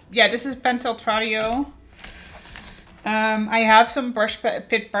Tradio. Yeah, this is Pentel Tradio. I have some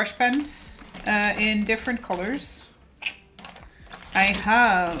Pitt brush pens in different colors. I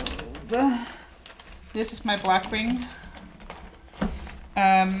have, this is my Blackwing.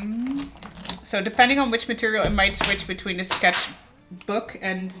 So depending on which material, it might switch between the sketchbook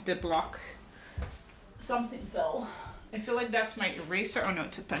and the block. Something fell. I feel like that's my eraser. Oh no,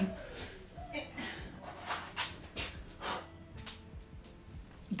 it's a pen.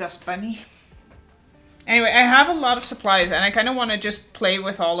 Dust bunny. Anyway, I have a lot of supplies, and I kind of want to just play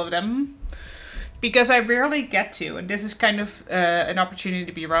with all of them because I rarely get to, and this is kind of an opportunity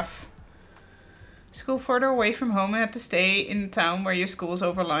to be rough. School further away from home, I had to stay in a town where your school's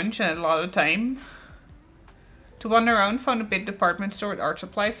over lunch and a lot of time. To wander around, found a big department store with art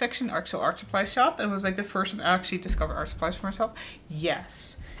supplies section, actual art supply shop, and was like the first one to actually discover art supplies for myself.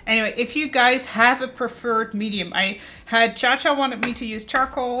 Yes. Anyway, if you guys have a preferred medium, I had Chacha wanted me to use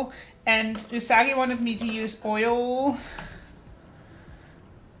charcoal, and Usagi wanted me to use oil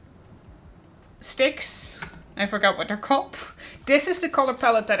sticks. I forgot what they're called. This is the color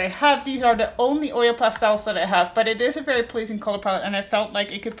palette that I have. These are the only oil pastels that I have, but it is a very pleasing color palette, and I felt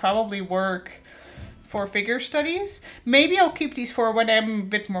like it could probably work for figure studies. Maybe I'll keep these for when I'm a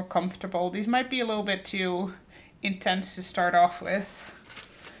bit more comfortable. These might be a little bit too intense to start off with.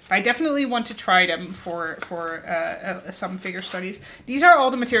 I definitely want to try them for some figure studies. These are all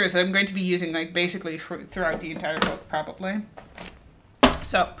the materials that I'm going to be using, like basically throughout the entire book, probably.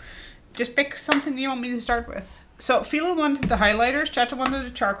 So, just pick something you want me to start with. So, Philo wanted the highlighters, Chacha wanted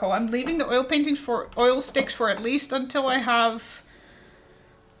the charcoal. I'm leaving the oil paintings for oil sticks for at least until I have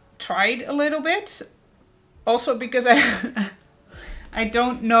tried a little bit. Also, because I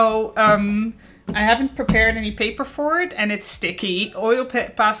don't know. I haven't prepared any paper for it, and it's sticky. Oil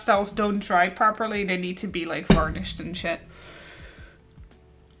pastels don't dry properly. They need to be like varnished and shit.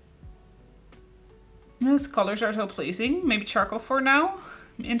 Those colors are so pleasing. Maybe charcoal for now.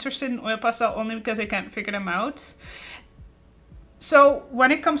 I'm interested in oil pastel only because I can't figure them out. So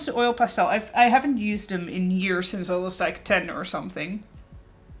when it comes to oil pastel, I haven't used them in years, since I was like 10 or something.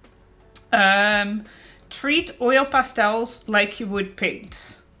 Treat oil pastels like you would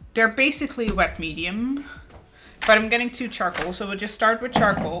paint. They're basically wet medium, but I'm getting to charcoal, so we'll just start with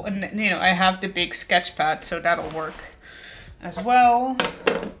charcoal, and you know, I have the big sketch pad, so that'll work as well.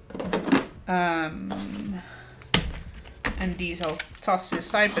 And these I'll toss to the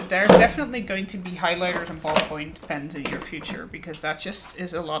side, but there's definitely going to be highlighters and ballpoint pens in your future, because that just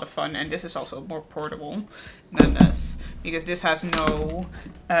is a lot of fun, and this is also more portable than this, because this has no,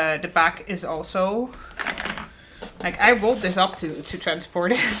 the back is also Like, I rolled this up to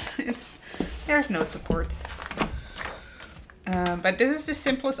transport it. There's no support. But this is the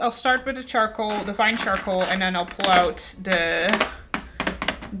simplest. I'll start with the charcoal, the fine charcoal, and then I'll pull out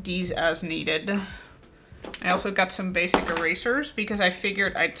these as needed. I also got some basic erasers because I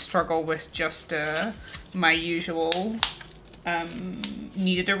figured I'd struggle with just my usual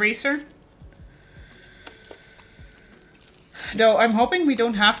kneaded eraser. Though I'm hoping we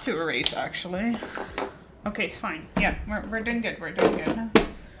don't have to erase, actually. Okay, it's fine. Yeah, we're doing good. We're doing good. I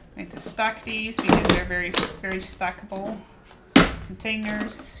need to stack these because they're very, very stackable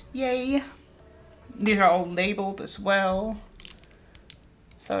containers. Yay! These are all labeled as well,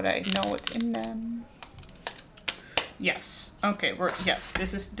 so that I know what's in them. Yes. Okay, yes.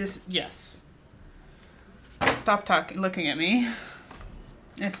 Yes. Stop looking at me.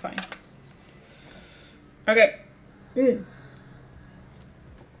 It's fine. Okay. You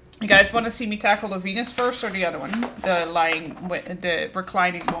guys want to see me tackle the Venus first or the other one? The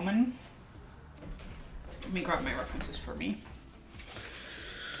reclining woman. Let me grab my references for me.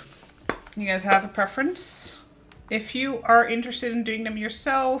 You guys have a preference? If you are interested in doing them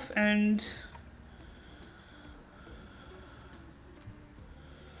yourself and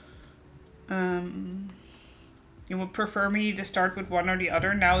you would prefer me to start with one or the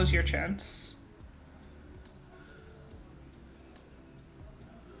other, now is your chance.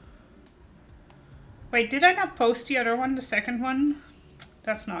 Wait, did I not post the other one, the second one?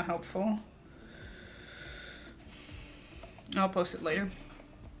 That's not helpful. I'll post it later.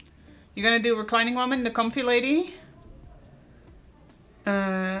 You're gonna do reclining woman, the comfy lady?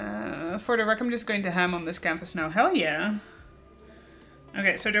 For the record, I'm just going to ham on this canvas now. Hell yeah.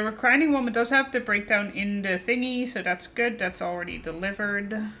 Okay, so the reclining woman does have the breakdown in the thingy, so that's good. That's already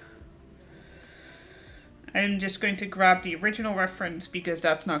delivered. I'm just going to grab the original reference because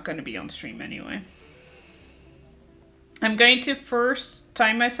that's not going to be on stream anyway. I'm going to first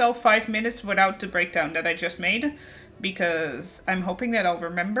time myself 5 minutes without the breakdown that I just made because I'm hoping that I'll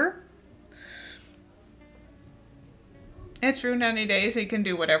remember. It's ruined any day, so you can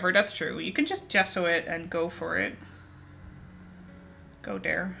do whatever. That's true. You can just gesso it and go for it. Go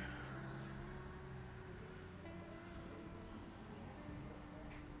there.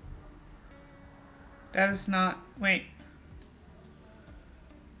 That is not... Wait.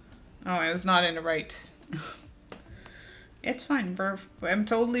 Oh, I was not in the right... It's fine. I'm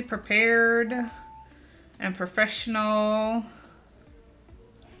totally prepared and professional.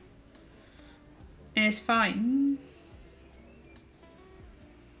 It's fine.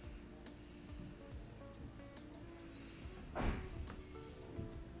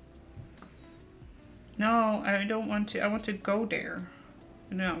 No, I don't want to. I want to go there.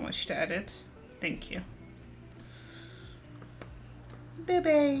 I don't wish to edit. Thank you.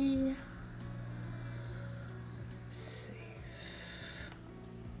 Baby. Save.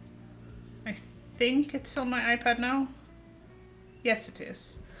 I think it's on my iPad now. Yes, it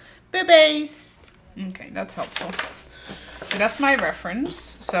is. Boobies. Okay, that's helpful. So that's my reference.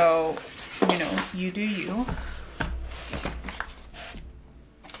 So, you know, you do you.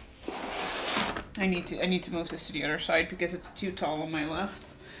 I need to move this to the other side because it's too tall on my left.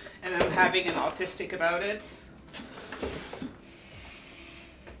 And I'm having an autistic about it.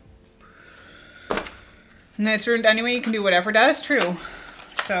 And it's ruined anyway, you can do whatever. That is true.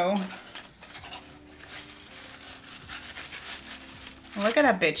 So. Look at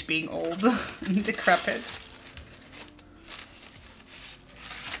that bitch being old and decrepit.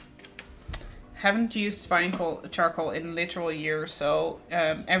 Haven't used fine charcoal in literal a year, so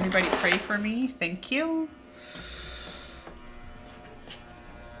everybody pray for me. Thank you.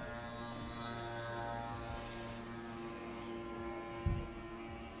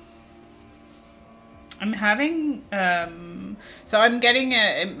 I'm having, so I'm getting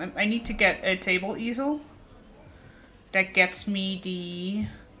I need to get a table easel that gets me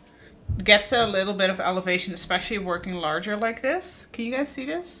gets a little bit of elevation, especially working larger like this. Can you guys see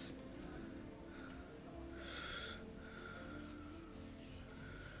this?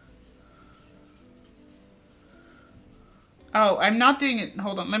 Oh, I'm not doing it.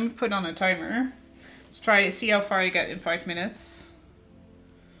 Hold on, let me put on a timer. Let's try see how far I get in 5 minutes.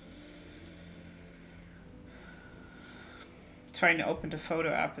 Trying to open the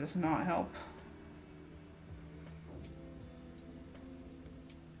photo app does not help.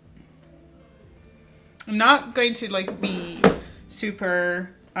 I'm not going to like be super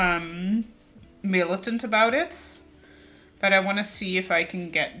militant about it, but I want to see if I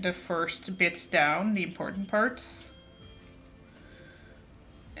can get the first bits down, the important parts.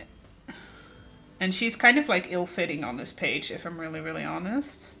 And she's kind of like ill-fitting on this page, if I'm really, really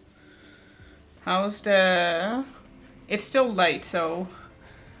honest. How's the... It's still light, so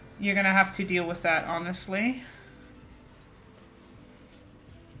you're gonna have to deal with that, honestly.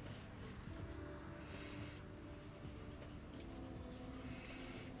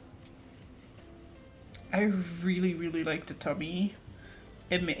 I really, really like the tummy.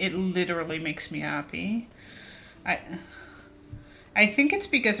 It literally makes me happy. I think it's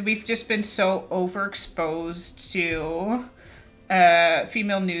because we've just been so overexposed to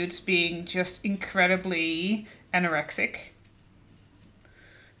female nudes being just incredibly anorexic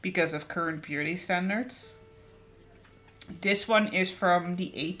because of current beauty standards. This one is from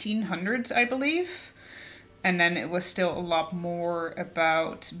the 1800s, I believe. And then it was still a lot more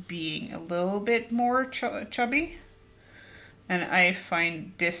about being a little bit more chubby. And I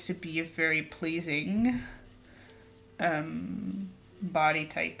find this to be a very pleasing body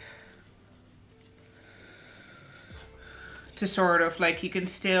type. To sort of like, you can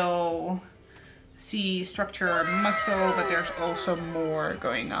still see structure and muscle, but there's also more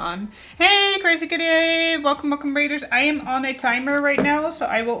going on. Hey, Crazy Kitty! Welcome, welcome, Raiders. I am on a timer right now, so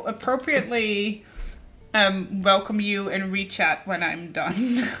I will appropriately welcome you and re-chat when I'm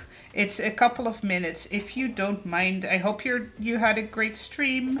done. It's a couple of minutes, if you don't mind. I hope you had a great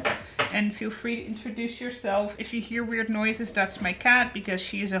stream, and feel free to introduce yourself. If you hear weird noises, that's my cat, because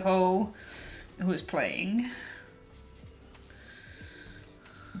she is a hoe who is playing.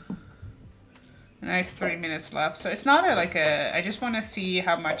 And I have 3 minutes left, so it's not I just want to see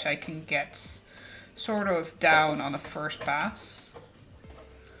how much I can get sort of down on the first pass.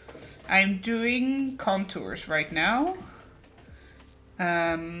 I'm doing contours right now.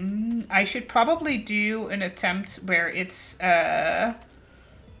 I should probably do an attempt where it's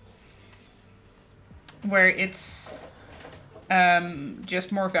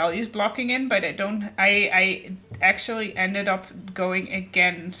just more values blocking in, but I actually ended up going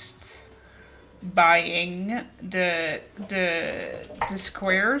against buying the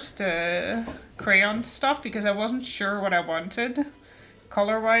squares, the crayon stuff, because I wasn't sure what I wanted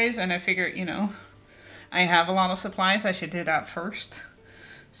color wise, and I figured, you know, I have a lot of supplies, I should do that first.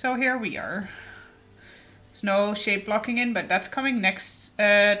 So here we are. There's no shape blocking in, but that's coming next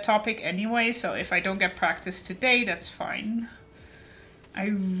topic anyway, so if I don't get practice today, that's fine. I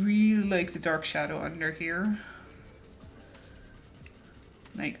really like the dark shadow under here.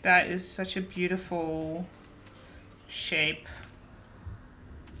 Like, that is such a beautiful shape.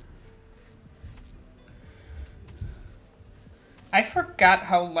 I forgot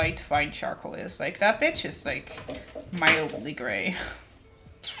how light fine charcoal is. Like, that bitch is like mildly gray.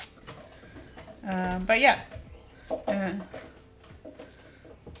 But yeah. I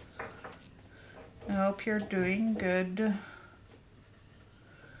hope you're doing good.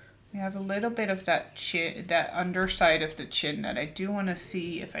 We have a little bit of that chin, that underside of the chin that I do want to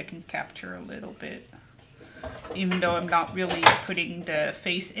see if I can capture a little bit. Even though I'm not really putting the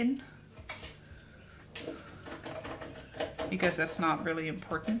face in. Because that's not really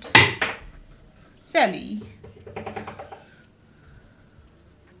important. Sally.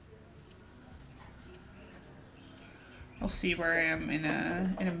 I'll see where I am in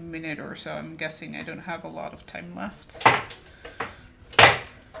a minute or so. I'm guessing I don't have a lot of time left.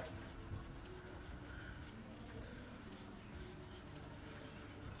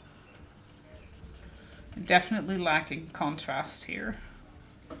 Definitely lacking contrast here.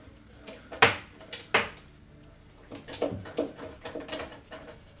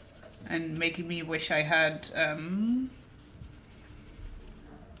 And making me wish I had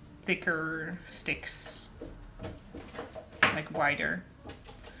thicker sticks, like wider.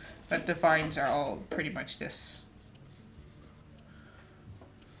 But the vines are all pretty much this.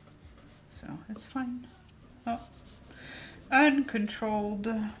 So it's fine. Oh. Uncontrolled,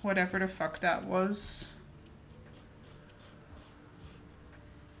 whatever the fuck that was.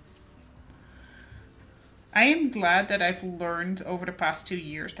 I am glad that I've learned over the past 2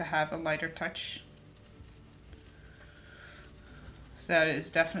 years to have a lighter touch. So that is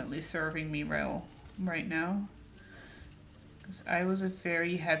definitely serving me well right now. Because I was a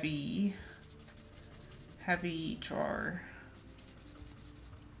very heavy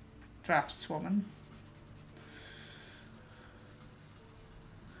draftswoman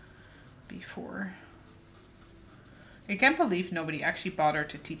before. I can't believe nobody actually bothered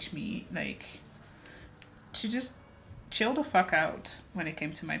to teach me, like, to just chill the fuck out when it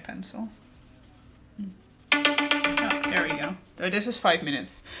came to my pencil. Oh, there we go. So this is 5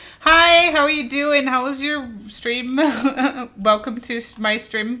 minutes. Hi, how are you doing? How was your stream? Welcome to my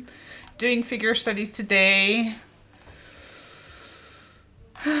stream. Doing figure studies today.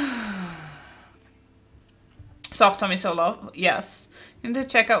 Soft tummy solo. Yes. You need to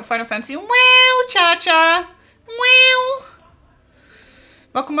check out Final Fantasy. Wow, Cha-Cha. Wow.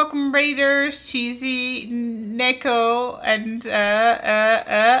 Welcome, welcome, Raiders, Cheesy, Neko, and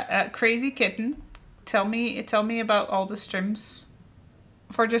Crazy Kitten. Tell me about all the streams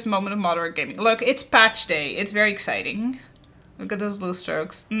for just moment of moderate gaming. Look, it's patch day. It's very exciting. Look at those little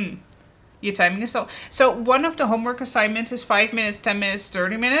strokes. Your timing is so one of the homework assignments is 5 minutes, 10 minutes,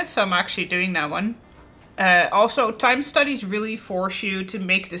 30 minutes. So I'm actually doing that one. Also, time studies really force you to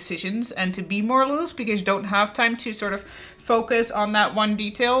make decisions and to be more loose because you don't have time to sort of focus on that one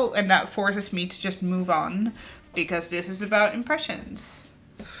detail, and that forces me to just move on because this is about impressions.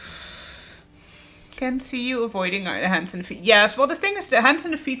 Can see you avoiding the hands and feet. Yes, well the thing is the hands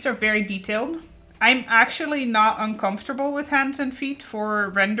and the feet are very detailed. I'm actually not uncomfortable with hands and feet for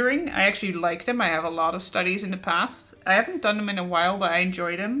rendering. I actually like them. I have a lot of studies in the past. I haven't done them in a while, but I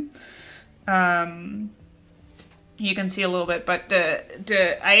enjoy them. You can see a little bit, but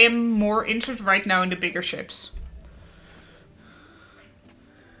I am more interested right now in the bigger shapes.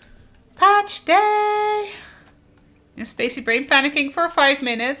 Patch day. And Spacey Brain panicking for 5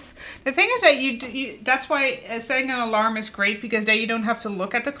 minutes. The thing is that you that's why setting an alarm is great, because then you don't have to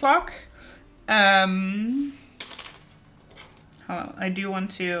look at the clock. I do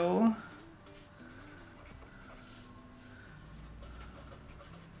want to.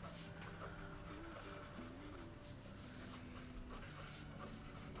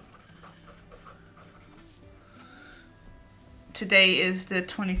 Today is the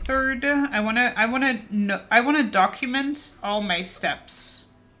 23rd. I wanna document all my steps.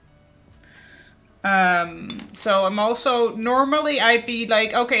 So I'm also, normally I'd be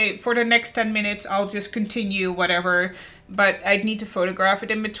like, okay, for the next 10 minutes, I'll just continue whatever, but I'd need to photograph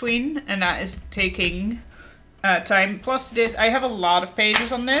it in between, and that is taking time. Plus this, I have a lot of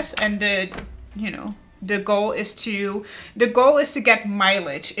pages on this, and the goal is to get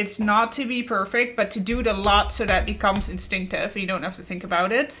mileage. It's not to be perfect, but to do it a lot so that it becomes instinctive. You don't have to think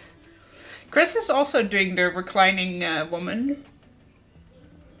about it. Chris is also doing the reclining woman.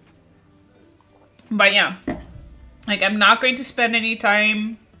 But yeah, like I'm not going to spend any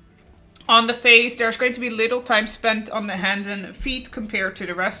time on the face. There's going to be little time spent on the hands and feet compared to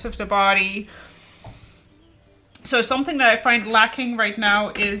the rest of the body. So something that I find lacking right now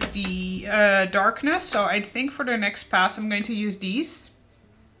is the darkness. So I think for the next pass, I'm going to use these.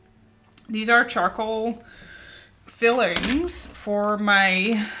 These are charcoal fillings for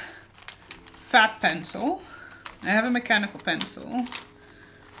my fat pencil. I have a mechanical pencil.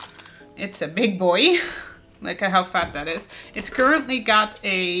 It's a big boy. Look at how fat that is. It's currently got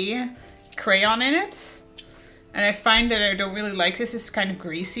a crayon in it. And I find that I don't really like this. It's kind of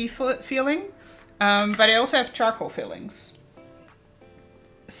greasy feeling. But I also have charcoal fillings.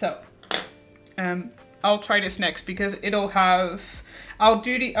 So, I'll try this next because it'll have, I'll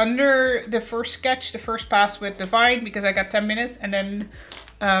do under the first sketch, the first pass with the vine because I got 10 minutes. And then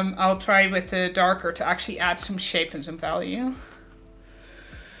I'll try with the darker to actually add some shape and some value.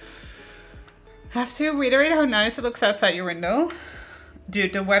 Have to reiterate how nice it looks outside your window.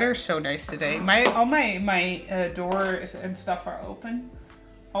 Dude, the weather's so nice today. All my doors and stuff are open.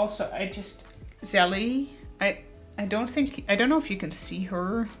 Also, Zelly, I don't know if you can see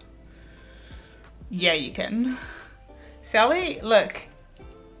her. Yeah, you can. Zelly, look.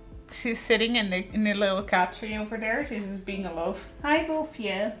 She's sitting in the little cat tree over there. She's just being a loaf. Hi, Wolf,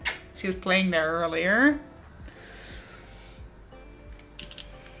 yeah. She was playing there earlier.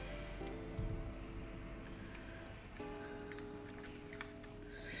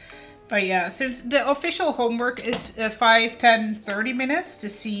 But yeah, since the official homework is 5, 10, 30 minutes to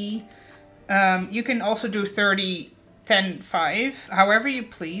see. You can also do 30, 10, 5, however you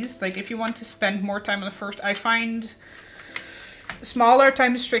please. Like if you want to spend more time on the first, I find smaller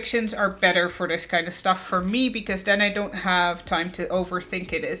time restrictions are better for this kind of stuff for me, because then I don't have time to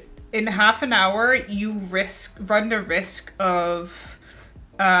overthink it. In half an hour, you run the risk of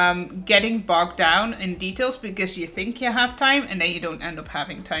getting bogged down in details because you think you have time and then you don't end up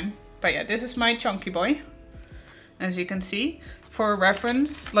having time. But yeah, this is my chunky boy, as you can see. For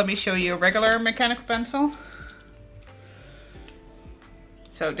reference, let me show you a regular mechanical pencil.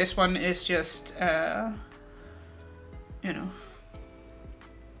 So this one is just,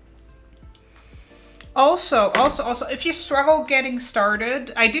 Also, if you struggle getting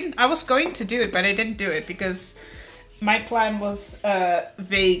started, I was going to do it, but I didn't do it because my plan was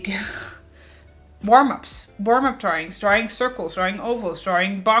vague. Warm-ups, warm-up drawings, drawing circles, drawing ovals,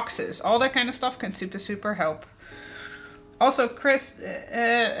 drawing boxes, all that kind of stuff can super help. Also, Chris,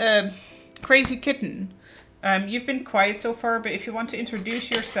 Crazy Kitten, you've been quiet so far, but if you want to introduce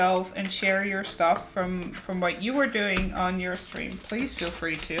yourself and share your stuff from what you were doing on your stream, please feel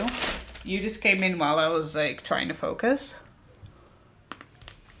free to. You just came in while I was like trying to focus.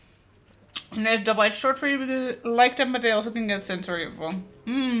 And there's double-edged sword for you because I like them, but they also can get sensory as well.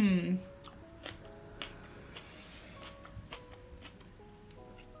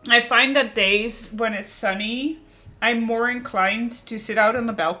 I find that days when it's sunny, I'm more inclined to sit out on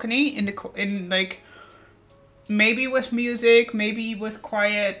the balcony in like maybe with music, maybe with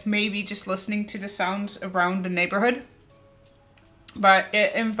quiet, maybe just listening to the sounds around the neighborhood. But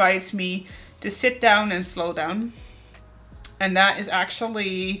it invites me to sit down and slow down. And that is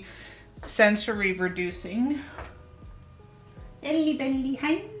actually sensory reducing. Belly, belly,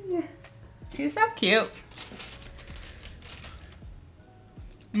 hi. She's so cute.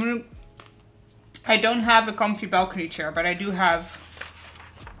 I don't have a comfy balcony chair, but I do have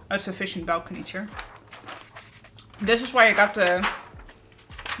a sufficient balcony chair. This is why I got the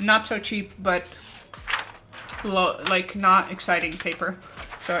not so cheap, but like not exciting paper.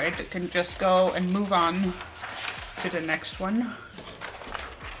 So it can just go and move on to the next one.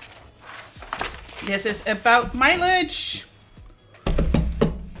 This is about mileage.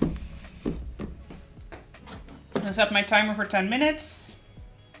 I'll set my timer for 10 minutes.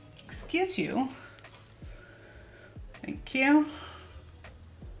 Excuse you. Thank you.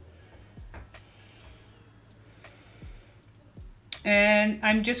 And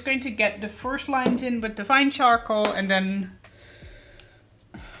I'm just going to get the first lines in with the fine charcoal and then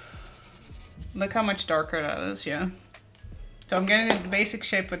look how much darker that is, yeah. So I'm getting the basic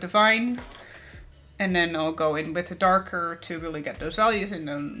shape with the vine and then I'll go in with the darker to really get those values and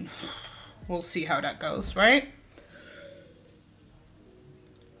then we'll see how that goes, right?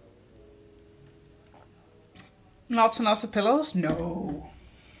 Lots and lots of pillows? No.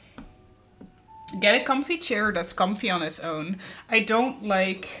 Get a comfy chair that's comfy on its own. I don't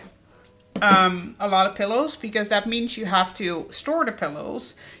like a lot of pillows because that means you have to store the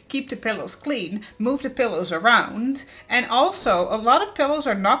pillows, keep the pillows clean, move the pillows around. And also a lot of pillows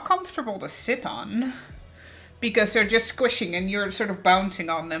are not comfortable to sit on because they're just squishing and you're sort of bouncing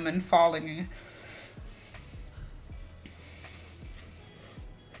on them and falling.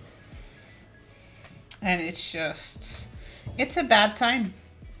 And it's just, it's a bad time.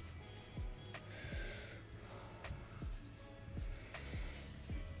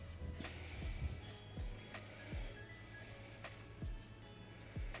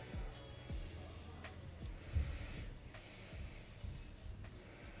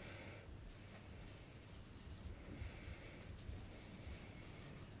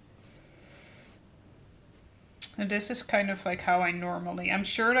 And this is kind of like how I normally, I'm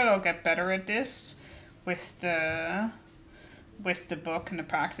sure that I'll get better at this with the book and the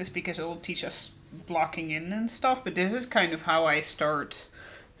practice because it will teach us blocking in and stuff, but this is kind of how I start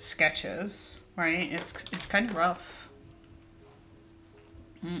sketches, right? It's kind of rough.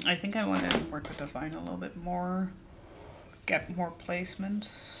 I think I want to work with the vine a little bit more, get more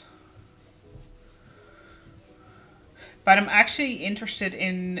placements. But I'm actually interested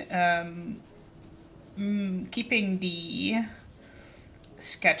in keeping the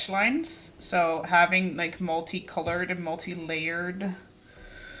sketch lines, so having like multicolored and multi-layered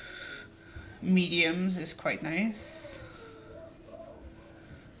mediums is quite nice.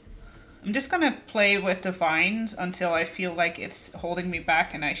 I'm just gonna play with the vines until I feel like it's holding me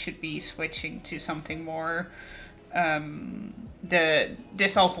back and I should be switching to something more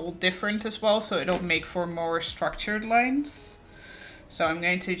this I'll hold different as well, so it'll make for more structured lines. So I'm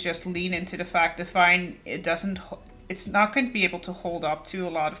going to just lean into the fact the vine, it's not going to be able to hold up to a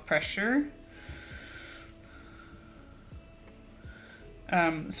lot of pressure.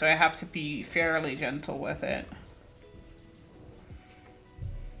 So I have to be fairly gentle with it.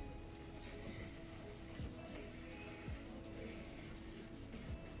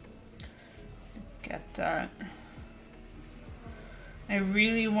 Get that. I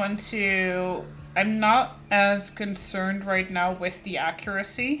really want to, I'm not as concerned right now with the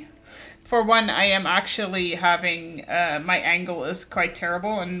accuracy. For one, I am actually having, my angle is quite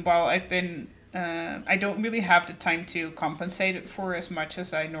terrible, and while I've been, I don't really have the time to compensate it for as much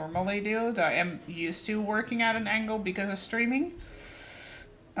as I normally do. I am used to working at an angle because of streaming.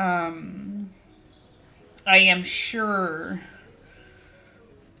 I am sure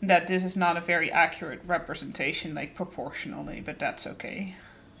that this is not a very accurate representation, like proportionally, but that's okay.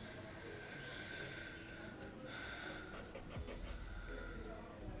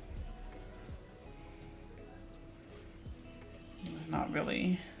 It's not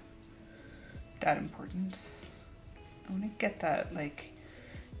really that important. I want to get that, like,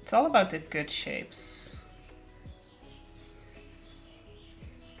 it's all about the good shapes.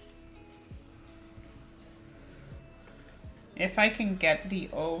 if I can get the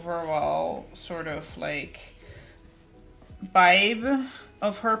overall sort of like vibe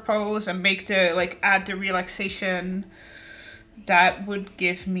of her pose and make the like add the relaxation, that would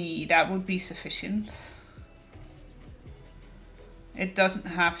be sufficient. It doesn't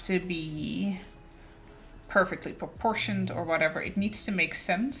have to be perfectly proportioned or whatever. It needs to make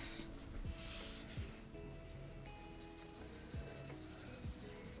sense.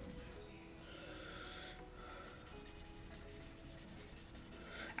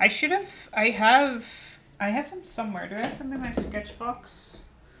 I have them somewhere. Do I have them in my sketch box?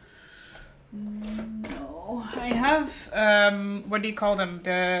 No. I have, what do you call them?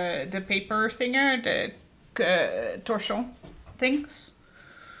 The paper thinger, the torsion things.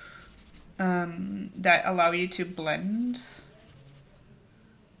 That allow you to blend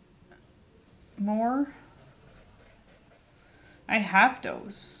more. I have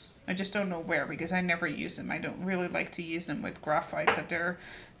those. I just don't know where because I never use them. I don't really like to use them with graphite, but they're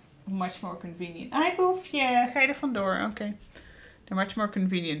much more convenient. Hi Boef, yeah, ga je er vandoor? Okay. They're much more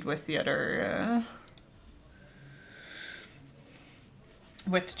convenient with the other,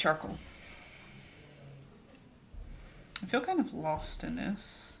 with the charcoal. I feel kind of lost in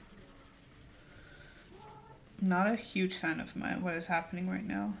this. Not a huge fan of what is happening right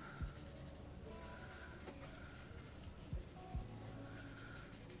now.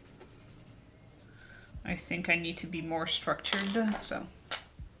 I think I need to be more structured, so.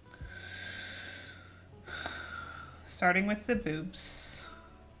 Starting with the boobs,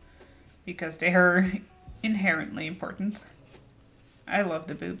 because they are inherently important. I love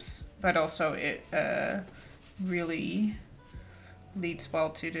the boobs, but also it really leads well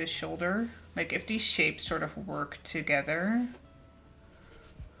to the shoulder. Like if these shapes sort of work together,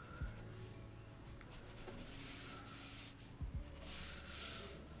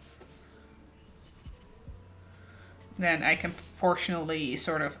 then I can proportionally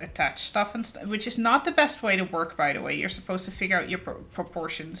sort of attach stuff and stuff, which is not the best way to work, by the way. You're supposed to figure out your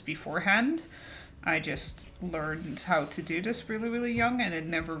proportions beforehand. I just learned how to do this really, really young and it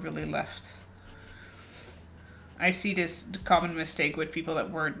never really left. I see this common mistake with people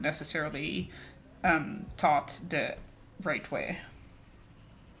that weren't necessarily taught the right way.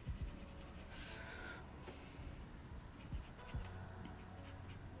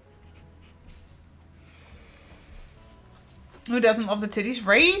 Who doesn't love the titties?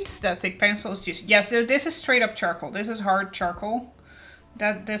 Right? That thick pencil is juicy. Yes, so this is straight up charcoal. This is hard charcoal.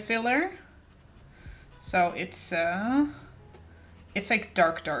 The filler. So it's like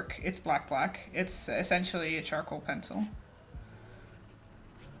dark. It's black. It's essentially a charcoal pencil.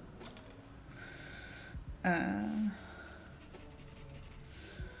 And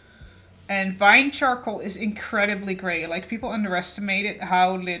vine charcoal is incredibly gray. Like people underestimate it,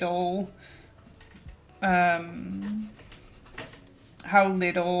 how little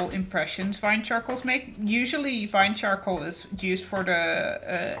impressions vine charcoals make. Usually vine charcoal is used for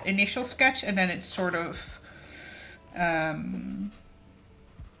the initial sketch and then it's sort of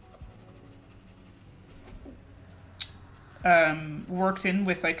worked in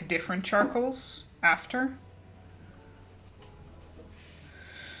with like different charcoals after.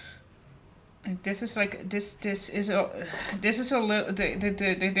 And this is like this is a little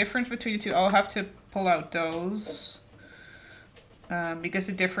the difference between the two. I'll have to pull out those. Because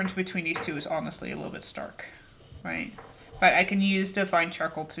the difference between these two is honestly a little bit stark, right? But I can use the fine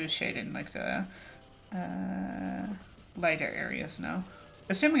charcoal to shade in like the lighter areas now.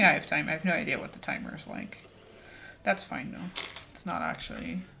 Assuming I have time. I have no idea what the timer is like. That's fine though. It's not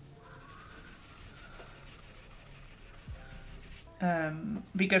actually...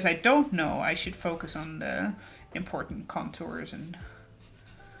 because I don't know, I should focus on the important contours and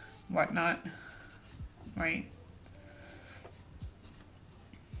whatnot, right?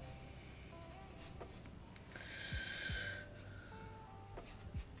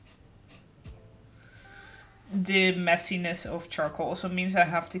 The messiness of charcoal also means I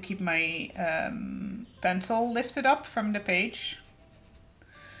have to keep my pencil lifted up from the page,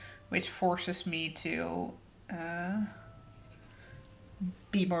 which forces me to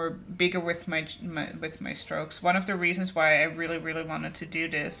be bigger with my strokes. One of the reasons why I really wanted to do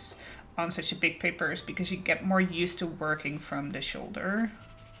this on such a big paper is because you get more used to working from the shoulder.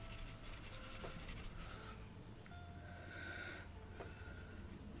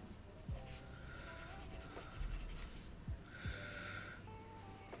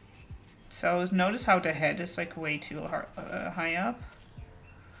 So notice how the head is like way too high up.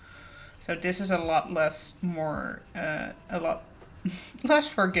 So this is a lot less less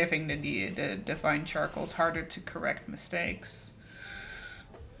forgiving than the fine charcoal. It's harder to correct mistakes.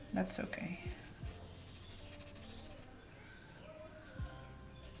 That's okay.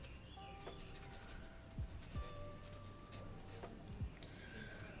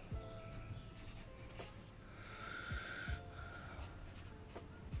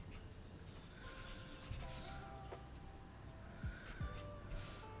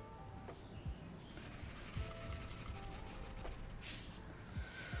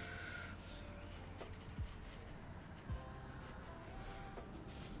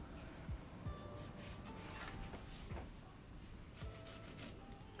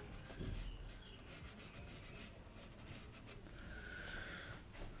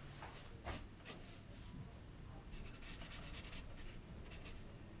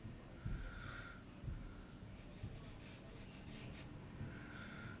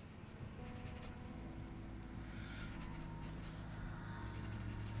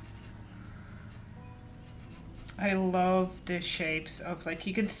 I love the shapes of, like,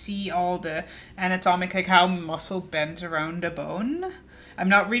 you can see all the anatomic, like how muscle bends around the bone. I'm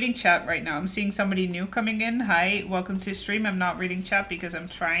not reading chat right now. I'm seeing somebody new coming in. Hi, welcome to stream. I'm not reading chat because I'm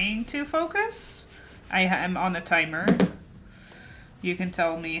trying to focus. I am on a timer. You can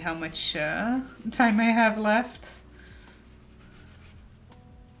tell me how much time I have left.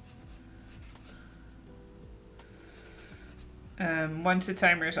 Once the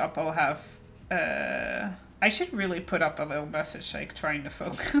timer is up, I'll have... I should really put up a little message, like, trying to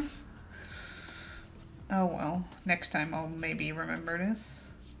focus. Oh well, next time I'll maybe remember this.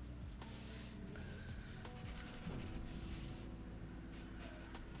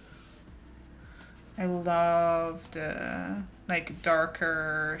 I love the, like,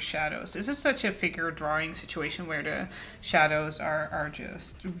 darker shadows. This is such a figure drawing situation where the shadows are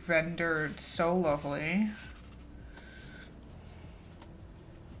just rendered so lovely.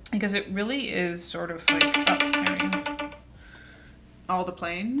 Because it really is sort of like, all the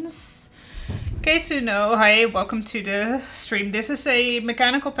planes. Okay, Suno, hi, welcome to the stream. This is a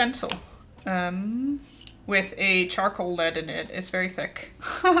mechanical pencil with a charcoal lead in it. It's very thick.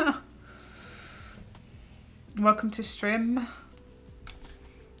 Welcome to stream.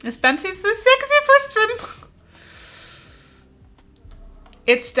 Spency's so sexy for stream.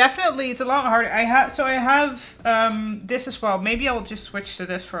 It's definitely, it's a lot harder. I have this as well. Maybe I'll just switch to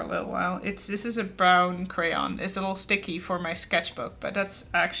this for a little while. This is a brown crayon. It's a little sticky for my sketchbook, but that's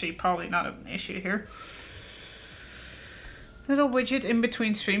actually probably not an issue here. Little widget in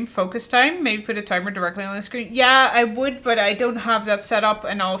between stream, focus time. Maybe put a timer directly on the screen. Yeah, I would, but I don't have that set up,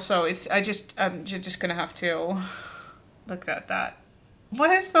 and also I'm just gonna have to look at that.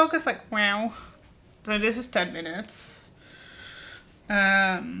 What is focus like? Wow. So this is 10 minutes.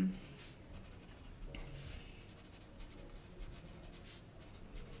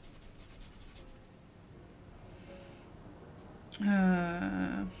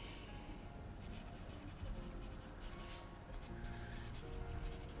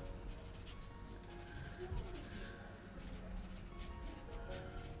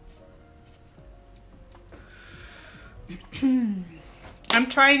 I'm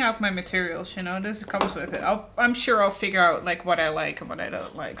trying out my materials, you know, this comes with it. I'm sure I'll figure out like what I like and what I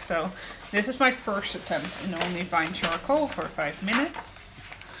don't like. So this is my first attempt in only fine charcoal for 5 minutes.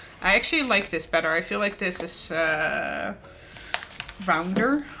 I actually like this better. I feel like this is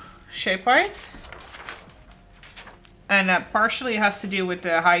rounder shape-wise. And that partially has to do with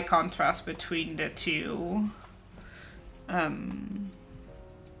the high contrast between the two.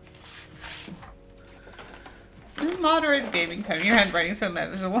 Moderate gaming time. Your handwriting so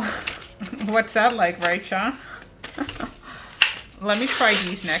legible. What's that like, right, Sean? Let me try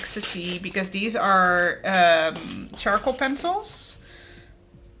these next to see, because these are charcoal pencils.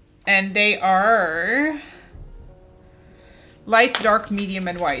 And they are light, dark, medium,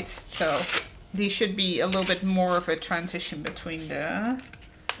 and white. So these should be a little bit more of a transition between them,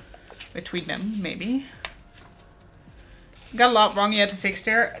 maybe. Got a lot wrong you had to fix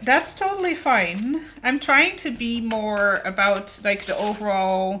there. That's totally fine. I'm trying to be more about like the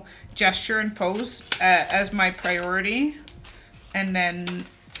overall gesture and pose as my priority. And then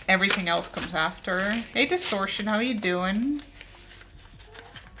everything else comes after. Hey Distortion, how are you doing?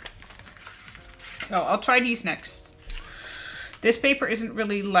 So I'll try these next. This paper isn't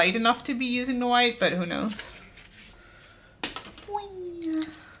really light enough to be using the white, but who knows.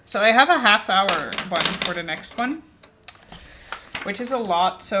 So I have a half-hour one for the next one, which is a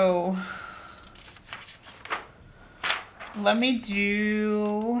lot, so let me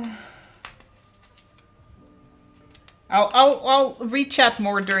do... I'll read chat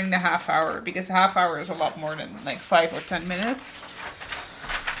more during the half hour, because a half hour is a lot more than like 5 or 10 minutes.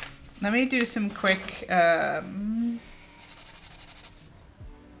 Let me do some quick...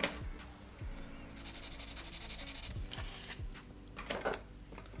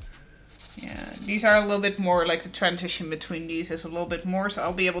 Yeah, these are a little bit more like the transition between these is a little bit more, so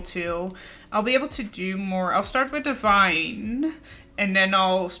I'll be able to do more. I'll start with the vine, and then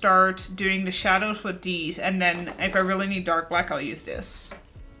I'll start doing the shadows with these, and then if I really need dark black, I'll use this.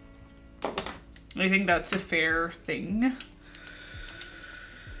 I think that's a fair thing.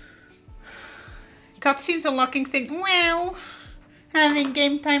 Cutscenes unlocking thing. Wow, having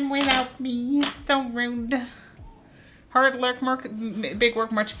game time without me. So rude. Hard work, big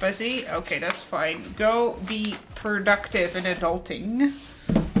work, much busy. Okay, that's fine. Go be productive in adulting.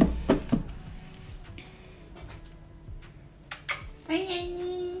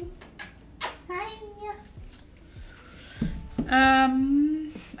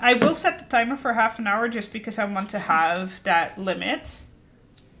 I will set the timer for half an hour just because I want to have that limit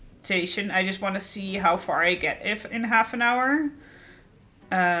station. I just want to see how far I get if in half an hour.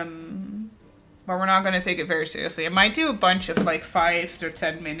 But we're not going to take it very seriously. I might do a bunch of like 5 to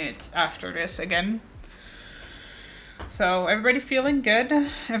 10 minutes after this again. So everybody feeling good?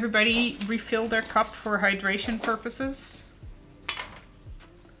 Everybody refill their cup for hydration purposes?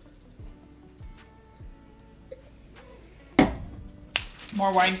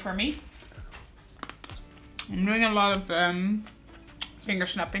 More wine for me. I'm doing a lot of finger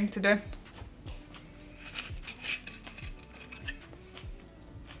snapping today.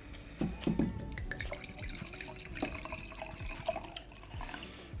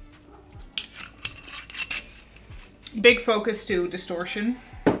 Big focus to distortion,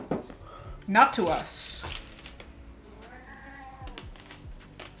 not to us.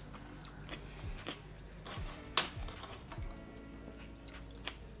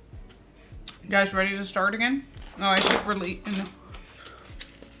 You guys ready to start again? Oh, I should really... No.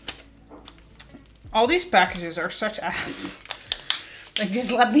 All these packages are such ass. It's like,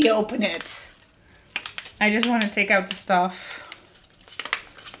 just let me open it. I just want to take out the stuff.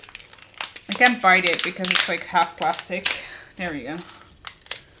 I can't bite it because it's like half plastic. There we go.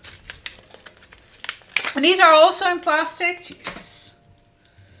 And these are also in plastic. Jesus.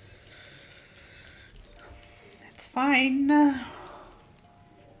 It's fine.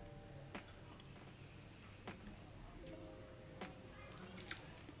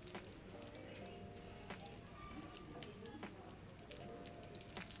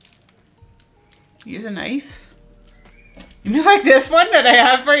 Use a knife. You mean like this one that I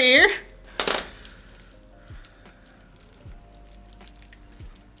have right here?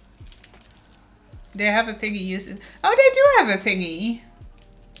 They have a thingy uses. Oh, they do have a thingy.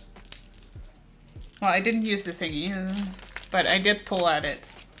 Well, I didn't use the thingy, but I did pull at it.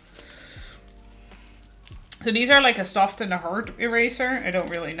 So these are like a soft and a hard eraser. I don't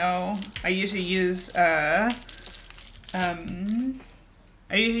really know. I usually use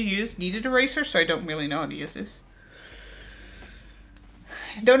kneaded eraser, so I don't really know how to use this.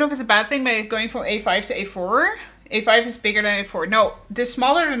 I don't know if it's a bad thing by going from A5 to A4. A5 is bigger than A4. No, the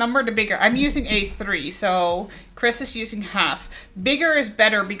smaller the number, the bigger. I'm using A3, so Chris is using half. Bigger is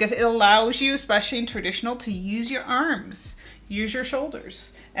better because it allows you, especially in traditional, to use your arms. Use your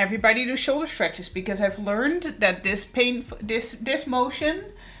shoulders. Everybody do shoulder stretches because I've learned that this motion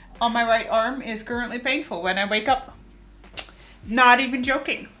on my right arm is currently painful when I wake up. Not even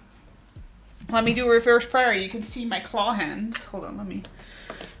joking. Let me do a reverse prayer. You can see my claw hand. Hold on, let me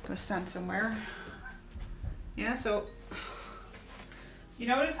go stand somewhere. Yeah, so you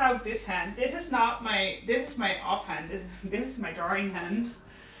notice how this hand, this is my off hand, this is my drawing hand.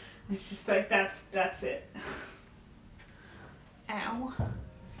 It's just like that's it. Ow.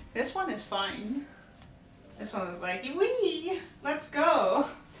 This one is fine. This one is like, wee, let's go.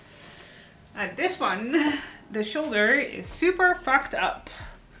 And this one, the shoulder is super fucked up.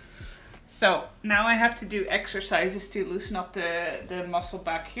 So now I have to do exercises to loosen up the muscle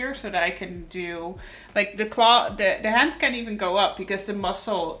back here so that I can do, like the claw, the hands can't even go up because the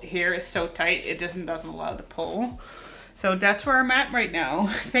muscle here is so tight it doesn't allow to pull. So that's where I'm at right now.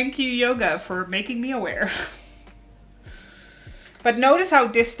 Thank you, yoga, for making me aware. But notice how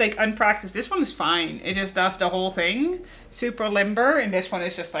this, like, unpracticed, this one is fine. It just does the whole thing. Super limber, and this one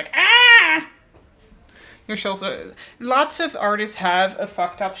is just like, ah! Your shoulder. Lots of artists have a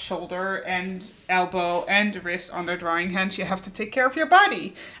fucked up shoulder and elbow and wrist on their drawing hands. You have to take care of your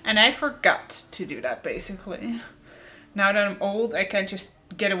body. And I forgot to do that, basically. Now that I'm old, I can't just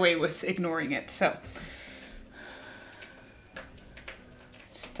get away with ignoring it. So,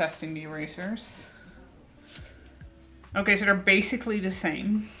 just testing the erasers. Okay, so they're basically the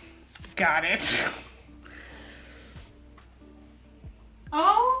same. Got it.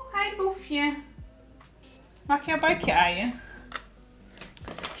 Oh, hi Boefje. Mag jouw buikje aaien?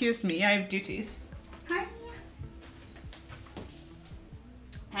 Excuse me, I have duties. Hi.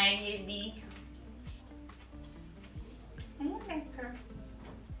 Hi, Lily. Oh, lekker.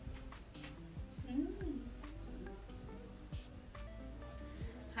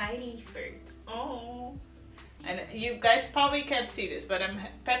 Hi, lieverd. Oh. And you guys probably can't see this, but I'm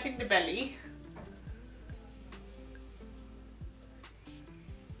petting the belly.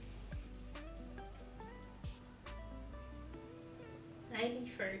 Hi,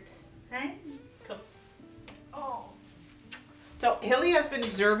 lieverd. Hi. Come. Oh. So Hilly has been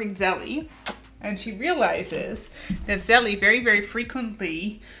observing Zelly, and she realizes that Zelly very, very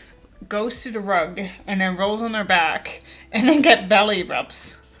frequently goes to the rug and then rolls on her back and then get belly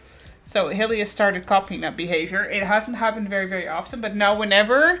rubs. So Hilly has started copying that behavior. It hasn't happened very, very often, but now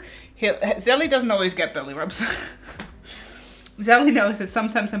whenever Zelly doesn't always get belly rubs. Zelly knows that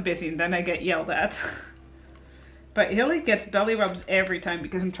sometimes I'm busy and then I get yelled at. But Hilly gets belly rubs every time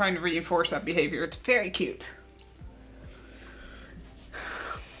because I'm trying to reinforce that behavior. It's very cute.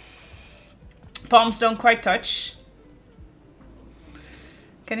 Palms don't quite touch.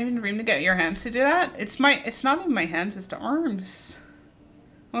 Can't even dream to get your hands to do that. It's not even my hands, it's the arms.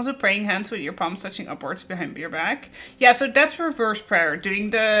 Also praying hands with your palms touching upwards behind your back. Yeah, so that's reverse prayer.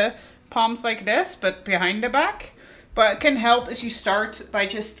 Doing the palms like this, but behind the back. But it can help as you start by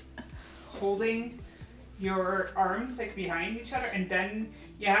just holding your arms like behind each other, and then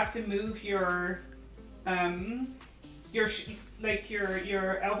you have to move your elbows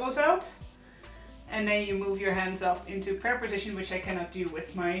out, and then you move your hands up into prayer position, which I cannot do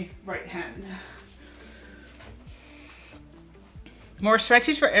with my right hand. More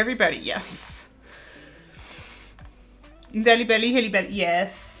stretches for everybody, yes. Belly belly, hilly belly,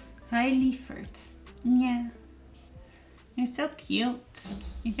 yes. Hi Leaford. Yeah. You're so cute.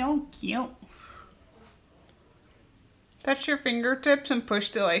 You're so cute. Touch your fingertips and push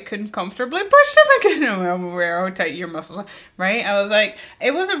till I couldn't comfortably push them again. I'm aware how tight your muscles are. Right? I was like,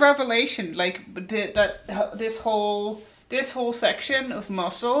 it was a revelation. Like, this whole section of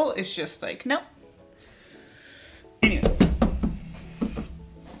muscle is just like, no. Anyway.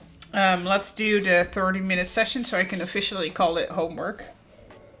 Let's do the 30-minute session so I can officially call it homework.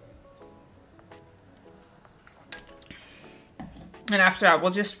 And after that,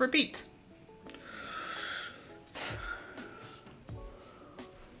 we'll just repeat.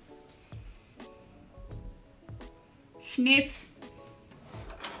 Sniff.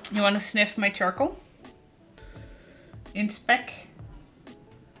 You want to sniff my charcoal? Inspect.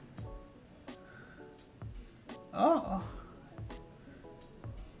 Oh.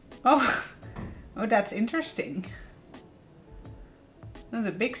 Oh. Oh, that's interesting. That's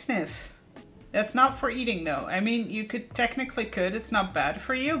a big sniff. That's not for eating though. I mean, you technically could. It's not bad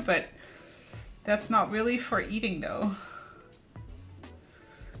for you, but that's not really for eating though.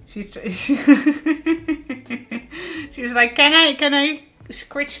 She's like, can I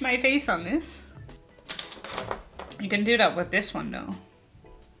scritch my face on this? You can do that with this one though.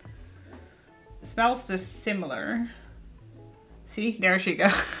 It smells just similar. See, there she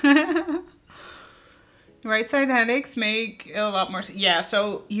go. Right side headaches make a lot more. Yeah,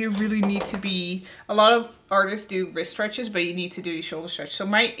 so you really need to be. A lot of artists do wrist stretches, but you need to do shoulder stretch. So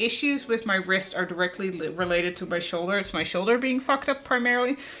my issues with my wrist are directly related to my shoulder. It's my shoulder being fucked up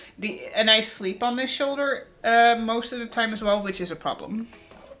primarily, and I sleep on this shoulder most of the time as well, which is a problem.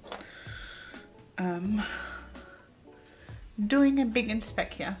 Doing a big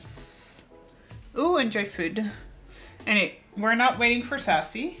inspect, yes. Ooh, enjoy food. Anyway, we're not waiting for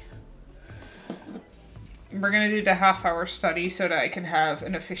Sassy. We're gonna do the half-hour study so that I can have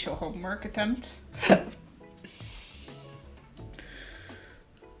an official homework attempt.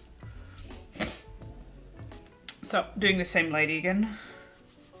 So, doing the same lady again.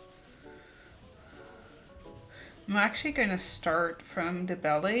 I'm actually gonna start from the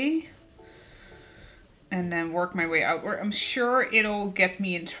belly and then work my way outward. I'm sure it'll get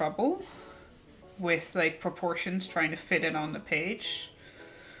me in trouble with like proportions, trying to fit it on the page.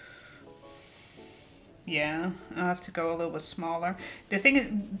 Yeah, I'll have to go a little bit smaller. The thing is,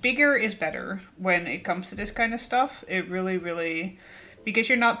 bigger is better when it comes to this kind of stuff. It really, because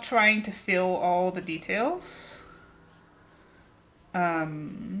you're not trying to fill all the details.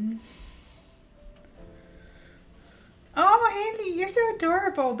 Oh, Haley, you're so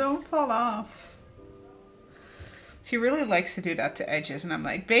adorable. Don't fall off. She really likes to do that to edges, and I'm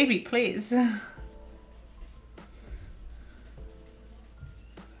like, baby, please.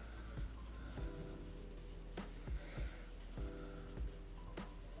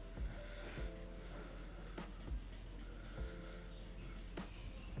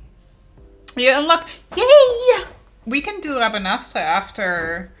 Yeah, and look, yay! We can do Rabanasta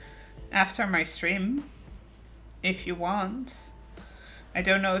after my stream, if you want. I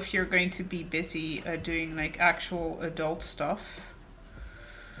don't know if you're going to be busy doing like actual adult stuff,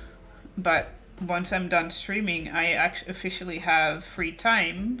 but once I'm done streaming, I actually officially have free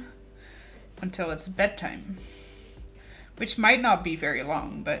time until it's bedtime, which might not be very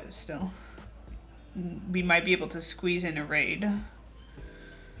long, but still, we might be able to squeeze in a raid.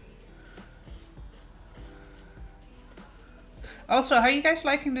 Also, how are you guys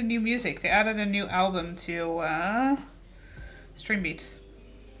liking the new music? They added a new album to Stream Beats.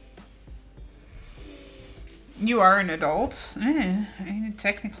 You are an adult.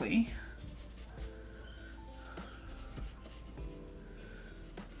 Technically.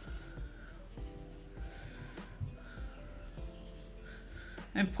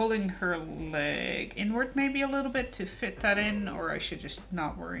 I'm pulling her leg inward maybe a little bit to fit that in, or I should just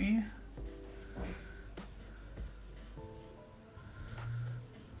not worry.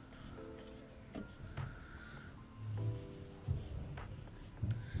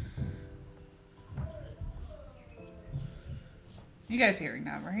 You guys hearing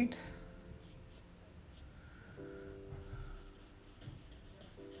that, right?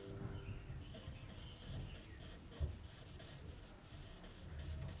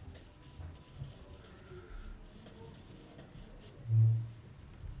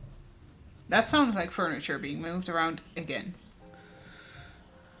 That sounds like furniture being moved around again.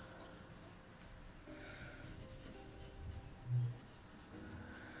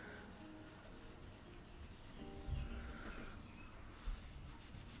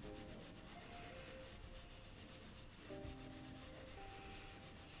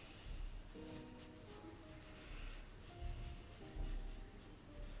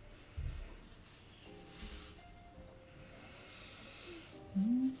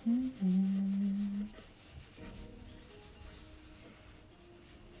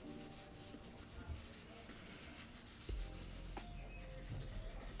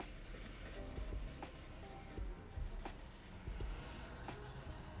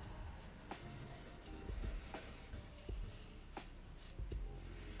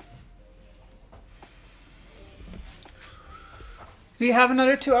 Do you have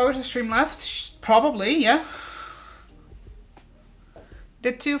another 2 hours of stream left? Probably, yeah.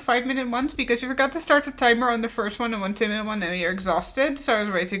 Did 2 5-minute ones because you forgot to start the timer on the first one and 1 2-minute one. Now you're exhausted, so I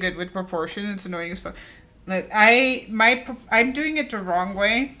was way too good with proportion. It's annoying as fuck. Like I'm doing it the wrong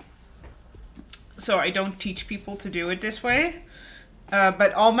way, so I don't teach people to do it this way.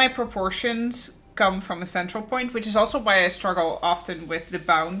 But all my proportions come from a central point, which is also why I struggle often with the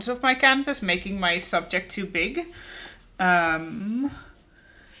bounds of my canvas, making my subject too big. But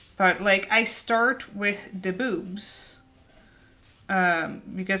like I start with the boobs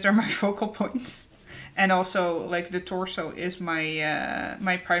because they're my focal points, and also like the torso is my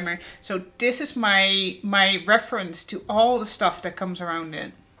my primary. So this is my reference to all the stuff that comes around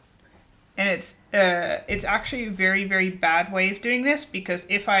it, and it's actually a very, very bad way of doing this, because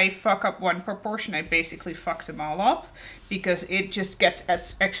if I fuck up one proportion, I basically fuck them all up, because it just gets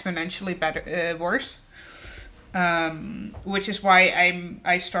exponentially better worse. Which is why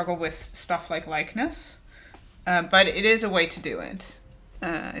I struggle with stuff like likeness, but it is a way to do it.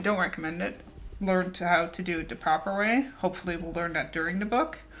 I don't recommend it. Learn how to do it the proper way. Hopefully we'll learn that during the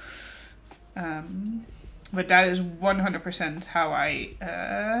book. But that is 100% how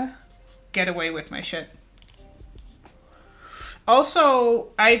I get away with my shit. Also,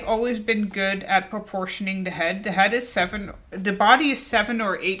 I've always been good at proportioning the head. The head is the body is 7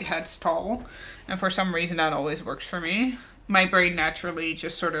 or 8 heads tall. And for some reason that always works for me. My brain naturally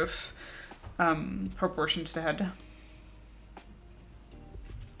just sort of proportions the head.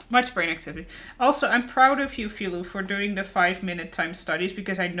 Much brain activity. Also, I'm proud of you, Philu, for doing the 5-minute time studies,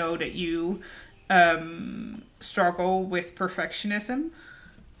 because I know that you struggle with perfectionism.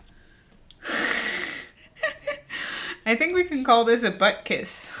 I think we can call this a butt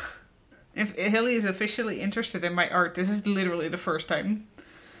kiss. If Hilly is officially interested in my art, this is literally the first time.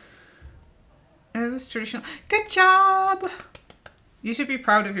 It was traditional. Good job! You should be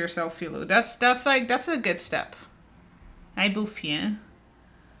proud of yourself, Philu. That's a good step. I bouffe you.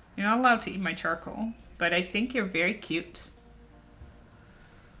 You're not allowed to eat my charcoal, but I think you're very cute.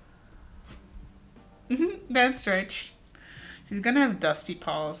 Don't stretch. She's gonna have dusty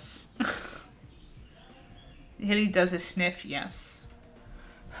paws. Hilly does a sniff, yes.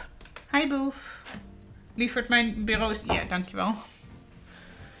 Hi, Boef. Lieverd mijn bureau is... Ja, dankjewel.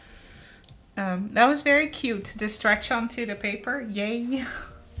 That was very cute. The stretch onto the paper. Yay.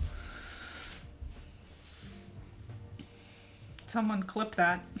 Someone clip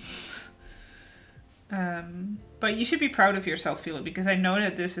that. But you should be proud of yourself, Philo, because I know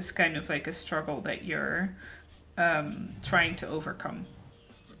that this is kind of like a struggle that you're trying to overcome.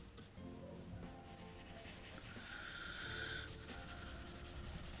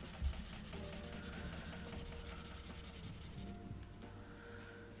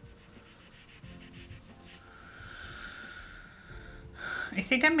 I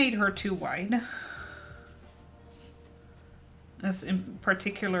think I made her too wide. As in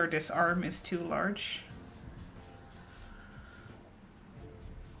particular, this arm is too large.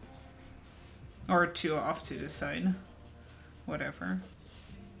 Or too off to the side. Whatever.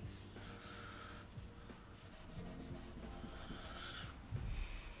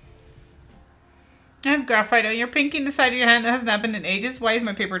 I have graphite on your pinky in the side of your hand that hasn't happened in ages. Why is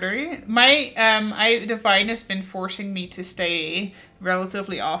my paper dirty? My the vine has been forcing me to stay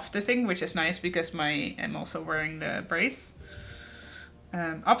relatively off the thing, which is nice because I'm also wearing the brace.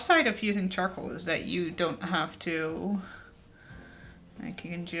 Upside of using charcoal is that you don't have to, like,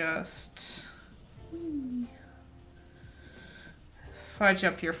 you can just fudge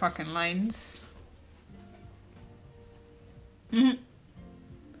up your fucking lines.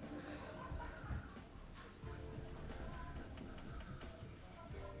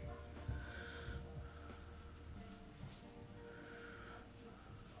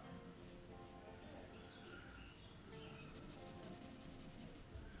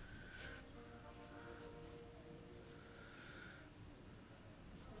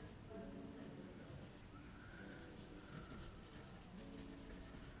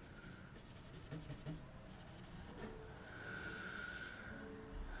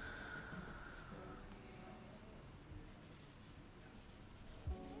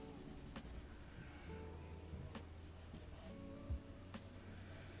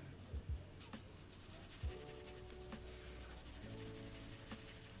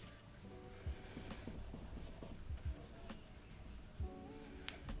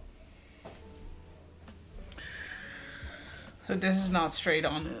 So this is not straight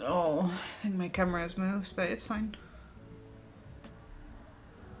on at all. I think my camera has moved, but it's fine.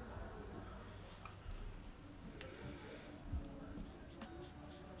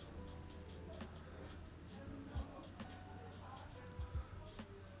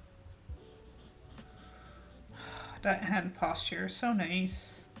 That hand posture is so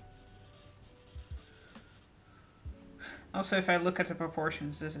nice. Also, if I look at the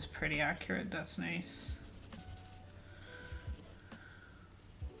proportions, this is pretty accurate. That's nice.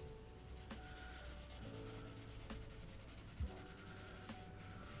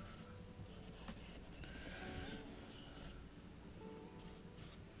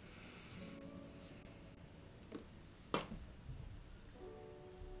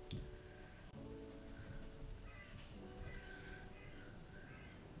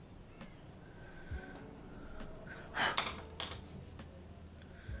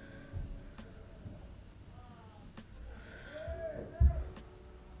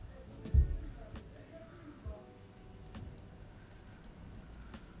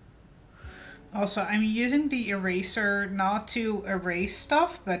 Also, I'm using the eraser not to erase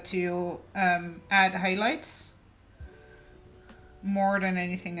stuff, but to add highlights more than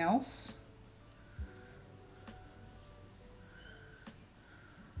anything else.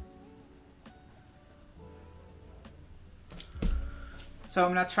 So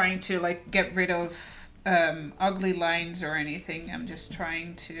I'm not trying to like get rid of ugly lines or anything. I'm just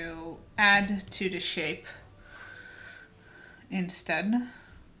trying to add to the shape instead.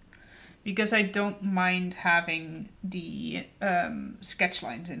 Because I don't mind having the sketch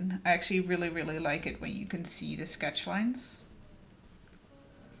lines in. I actually really, really like it when you can see the sketch lines.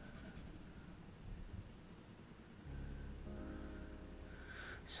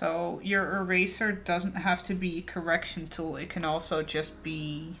 So your eraser doesn't have to be a correction tool. It can also just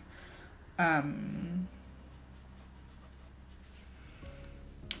be a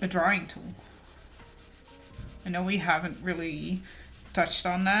drawing tool. I know we haven't really touched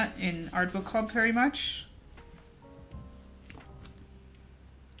on that in Art Book Club very much.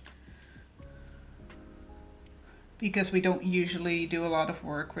 Because we don't usually do a lot of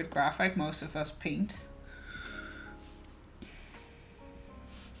work with graphite, most of us paint.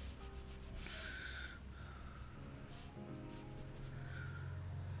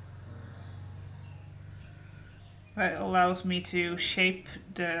 But it allows me to shape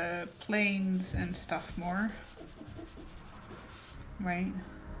the planes and stuff more. Right.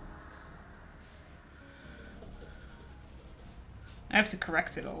 I have to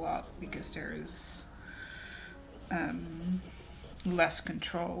correct it a lot because there's less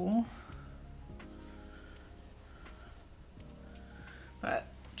control. But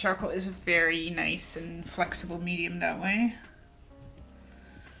charcoal is a very nice and flexible medium that way.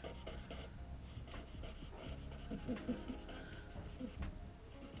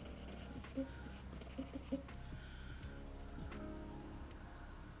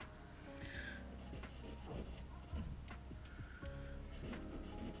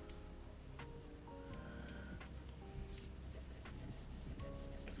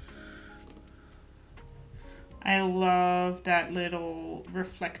 I love that little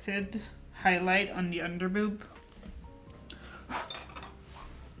reflected highlight on the underboob.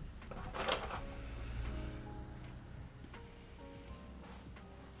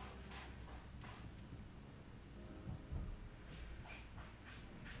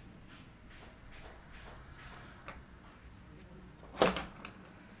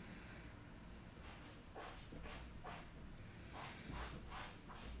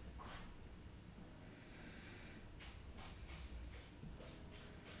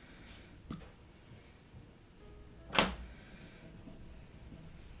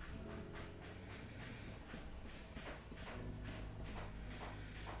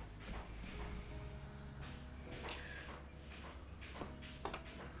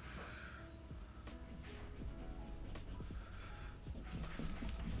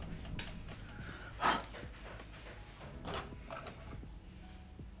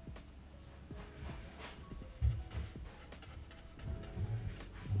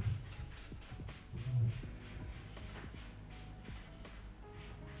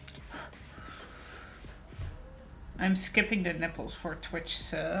 I'm skipping the nipples for Twitch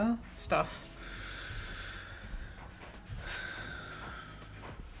stuff.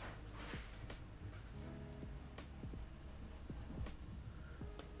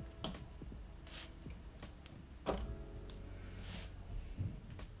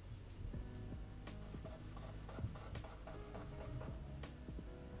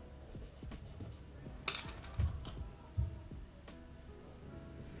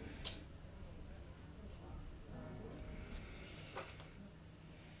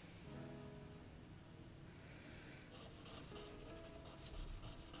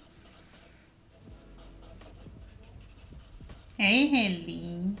 Hey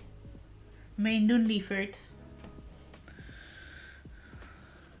Henley, mijn doen lieverd.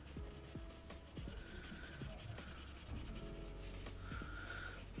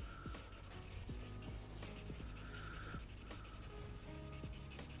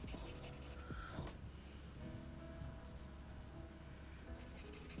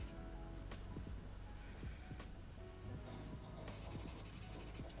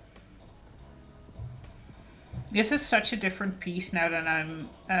 This is such a different piece now that I'm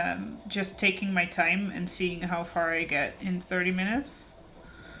just taking my time and seeing how far I get in 30 minutes.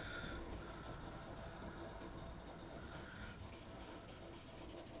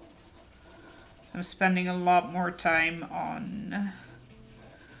 I'm spending a lot more time on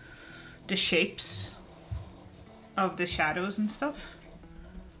the shapes of the shadows and stuff.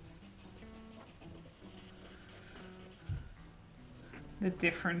 The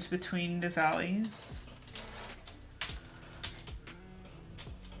difference between the valleys.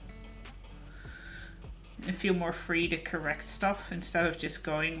 I feel more free to correct stuff instead of just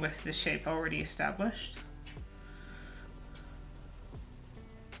going with the shape already established.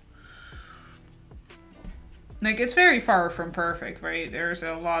 Like, it's very far from perfect, right? There's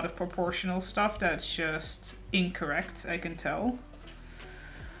a lot of proportional stuff that's just incorrect, I can tell.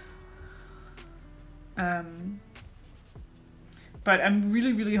 But I'm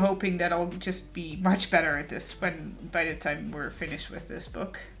really, really hoping that I'll just be much better at this by the time we're finished with this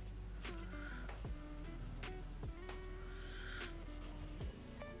book.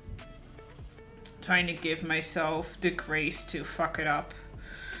 Trying to give myself the grace to fuck it up,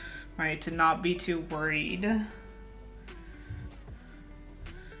 right? To not be too worried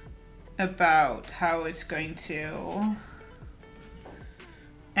about how it's going to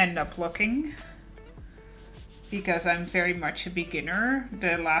end up looking, because I'm very much a beginner.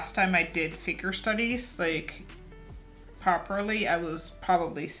 The last time I did figure studies, like, properly, I was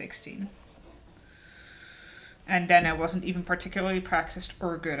probably 16. And then I wasn't even particularly practiced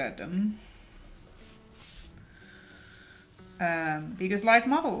or good at them. Because live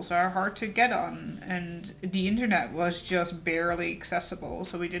models are hard to get on, and the internet was just barely accessible,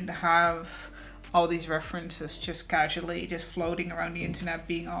 so we didn't have all these references just casually just floating around the internet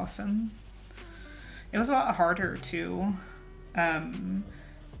being awesome. It was a lot harder to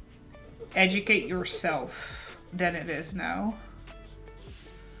educate yourself than it is now.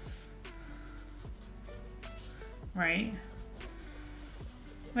 Right?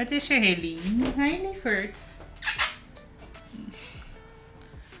 Wat is er, Helene? Hi, lieverd.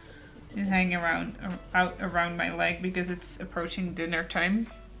 He's hanging out around my leg because it's approaching dinner time.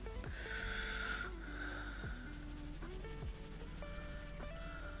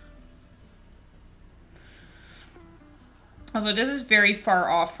 Also, this is very far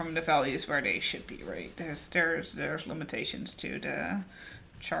off from the values where they should be, right? There's limitations to the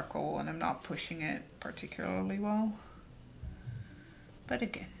charcoal, and I'm not pushing it particularly well. But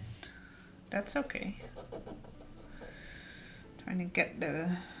again, that's okay. Trying to get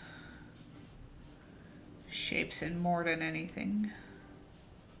the shapes in more than anything.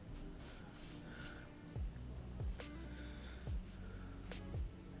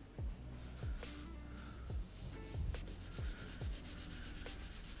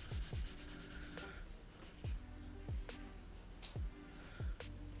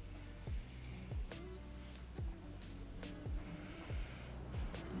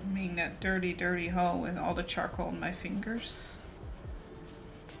 Making that dirty hole with all the charcoal in my fingers.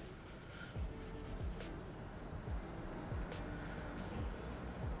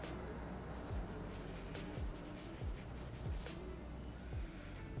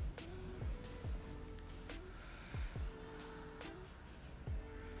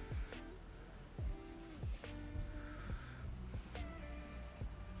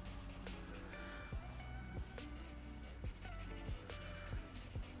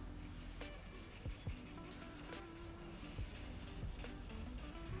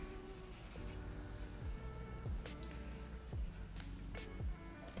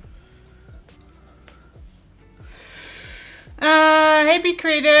 Hey, Be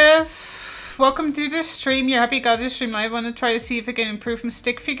Creative. Welcome to the stream. You're happy you got this stream live. I want to try to see if I can improve from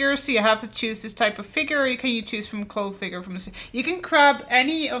stick figures. So you have to choose this type of figure, or can you choose from cloth figure from a... You can grab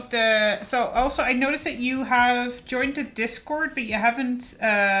any of the... So also I noticed that you have joined the Discord, but you haven't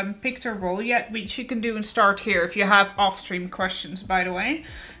picked a role yet, which you can do and start here if you have off-stream questions, by the way.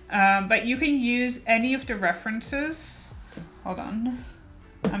 But you can use any of the references. Hold on.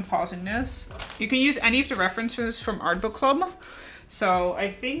 I'm pausing this. You can use any of the references from Art Book Club. So I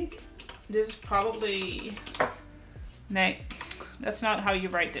think... This is probably... No, that's not how you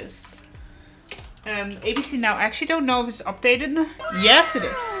write this. ABC Now. I actually don't know if it's updated. Yes, it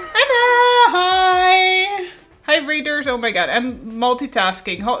is. Anna! Hi! Hi, readers. Oh my god, I'm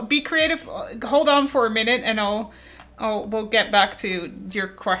multitasking. Be creative. Hold on for a minute and we'll get back to your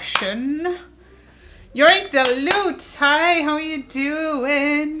question. Yoink the loot! Hi, how are you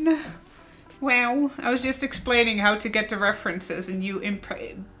doing? Wow, I was just explaining how to get the references and you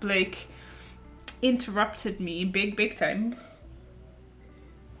like interrupted me big time.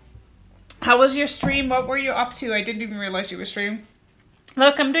 How was your stream? What were you up to? I didn't even realize you were streaming.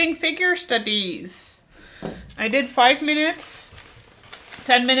 Look, I'm doing figure studies. I did 5 minutes,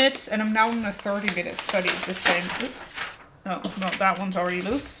 10 minutes, and I'm now on a 30-minute study of the same. Oh, no, that one's already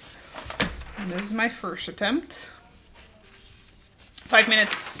loose. And this is my first attempt. 5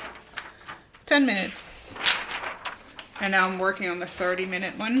 minutes, 10 minutes, and now I'm working on the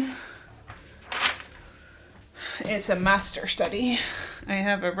 30-minute one. It's a master study. I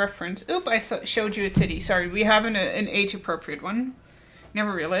have a reference. Oop, I showed you a titty. Sorry, we have an age-appropriate one.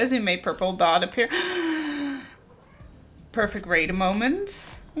 Never realized it made purple dot appear. Perfect rate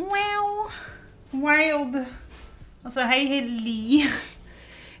moments. Wow. Wild. Also, hi, Haley.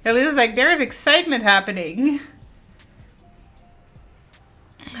 Haley's like, there's excitement happening.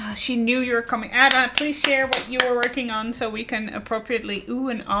 She knew you were coming. Anna, please share what you were working on so we can appropriately ooh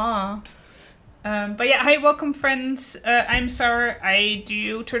and ah. But yeah, hi, welcome friends. I'm Sarah. I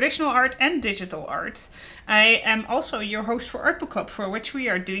do traditional art and digital art. I am also your host for Art Book Club, for which we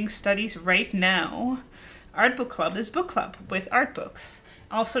are doing studies right now. Art Book Club is book club with art books.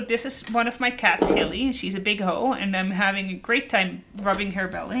 Also, this is one of my cats, Hilly, and she's a big hoe, and I'm having a great time rubbing her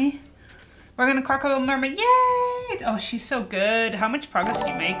belly. We're gonna crocodile mermaid. Yay! Oh, she's so good. How much progress do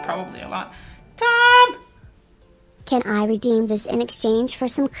you make? Probably a lot. Tom! Can I redeem this in exchange for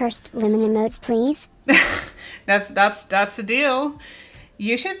some cursed lemon emotes, please? That's the deal.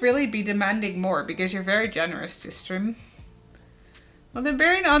 You should really be demanding more because you're very generous to stream. Well, the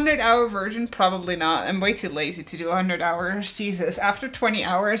very 100-hour version, probably not. I'm way too lazy to do 100 hours. Jesus, after 20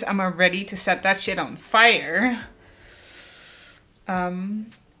 hours, I'm ready to set that shit on fire.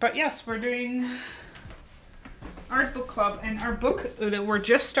 But yes, we're doing Art Book Club, and our book that we're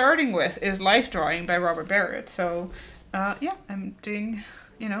just starting with is Life Drawing by Robert Barrett. So, yeah, I'm doing,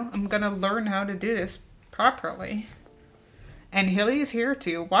 you know, I'm gonna learn how to do this properly. And Hilly is here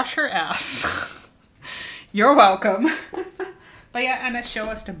to wash her ass. You're welcome. But yeah, Anna, show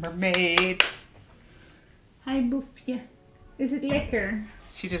us the mermaids. Hi, Boofje. Is it lekker?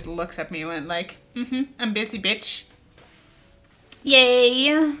 She just looks at me and went like, I'm busy, bitch.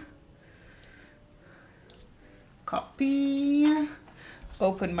 Yay. Copy.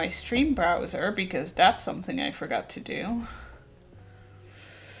 Open my stream browser because that's something I forgot to do.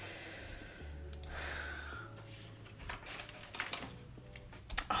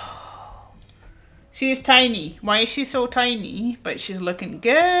 Oh. She is tiny. Why is she so tiny? But she's looking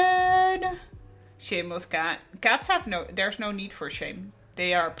good. Shameless cat. Cats have there's no need for shame.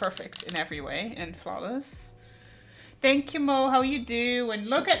 They are perfect in every way and flawless. Thank you, Mo. How you do? And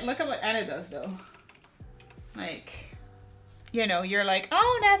look at what Anna does though. Like, you know, you're like,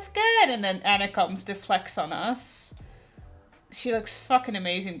 oh, that's good. And then Anna comes to flex on us. She looks fucking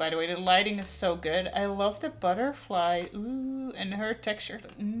amazing, by the way. The lighting is so good. I love the butterfly. Ooh, and her texture.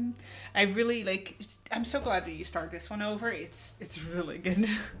 I really like, I'm so glad that you started this one over. It's really good.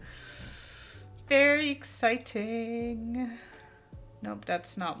 Very exciting. Nope,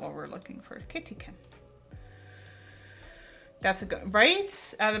 that's not what we're looking for. Kitty Cam. That's a good,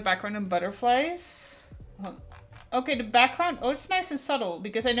 right? Add a background and butterflies. Okay, the background, oh, it's nice and subtle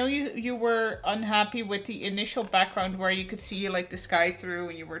because I know you were unhappy with the initial background where you could see like the sky through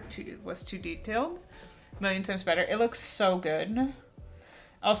and it was too detailed. A million times better. It looks so good.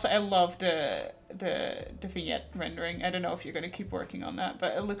 Also, I love the vignette rendering. I don't know if you're gonna keep working on that,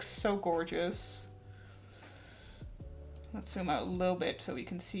 but it looks so gorgeous. Let's zoom out a little bit so we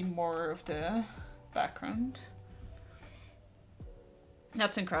can see more of the background.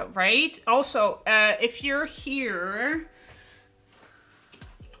 That's incredible, right? Also, if you're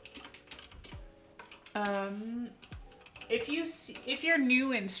if you're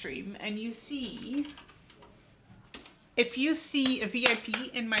new in stream and if you see a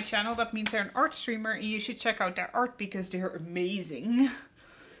VIP in my channel, that means they're an art streamer and you should check out their art because they're amazing.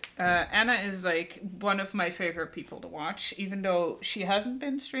 Anna is like one of my favorite people to watch, even though she hasn't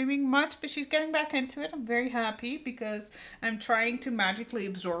been streaming much, but she's getting back into it. I'm very happy because I'm trying to magically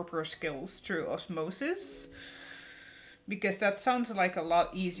absorb her skills through osmosis, because that sounds like a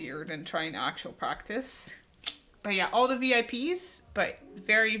lot easier than trying actual practice. But yeah, all the VIPs, but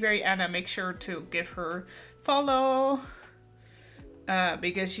very, very Anna, make sure to give her follow,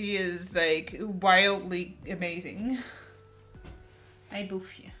 because she is like wildly amazing. I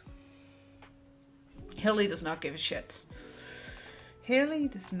boof you. Hilly does not give a shit. Hilly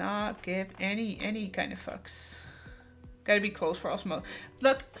does not give any kind of fucks. Gotta be close for osmosis.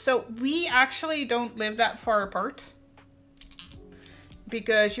 Look, so we actually don't live that far apart,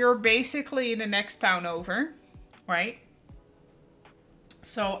 because you're basically in the next town over, right?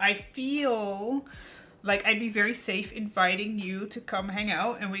 So I feel like I'd be very safe inviting you to come hang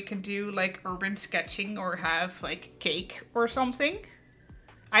out and we can do like urban sketching or have like cake or something.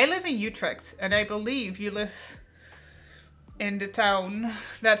 I live in Utrecht and I believe you live in the town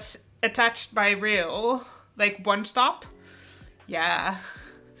that's attached by rail, like one stop. Yeah.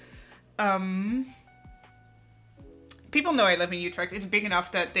 People know I live in Utrecht. It's big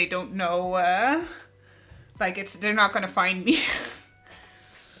enough that they don't know, like they're not gonna find me.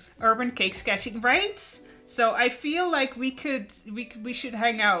 Urban cake sketching, right? So I feel like we should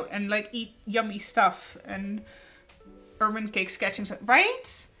hang out and like eat yummy stuff and urban cake sketching,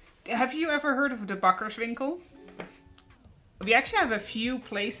 right? Have you ever heard of the Bakkerswinkel? We actually have a few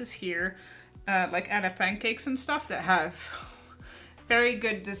places here, like Anna Pancakes and stuff, that have very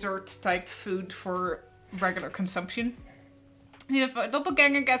good dessert type food for regular consumption. You have a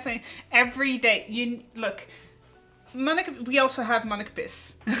doppelganger guessing every day. You look, Monica, we also have Monica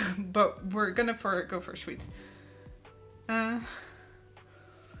Piss, but we're gonna go for sweets.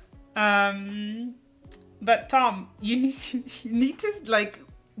 But Tom, you need to like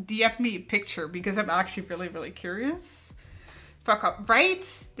DM me a picture because I'm actually really curious. Fuck up, right?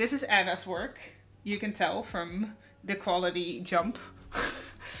 This is Anna's work. You can tell from the quality jump.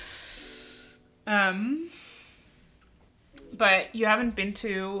 But you haven't been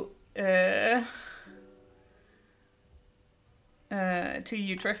to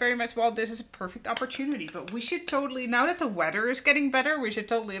Utrecht very much. Well, this is a perfect opportunity. But we should totally, now that the weather is getting better, we should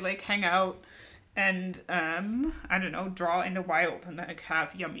totally like hang out and I don't know, draw in the wild and like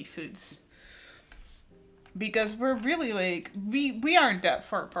have yummy foods. Because we're really like we aren't that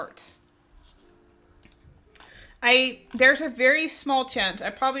far apart. There's a very small chance, I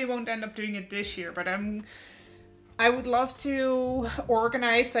probably won't end up doing it this year, but I would love to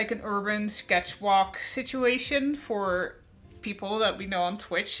organize like an urban sketch walk situation for people that we know on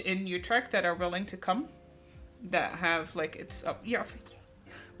Twitch in Utrecht that are willing to come. That have like, it's up. Yeah.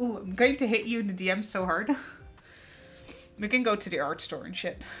 Ooh, I'm going to hit you in the DM so hard. We can go to the art store and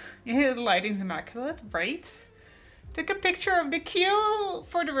shit. Yeah, the lighting's immaculate, right? Took a picture of the queue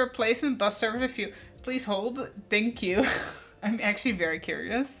for the replacement bus service. If you please hold, thank you. I'm actually very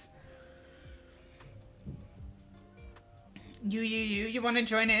curious. You want to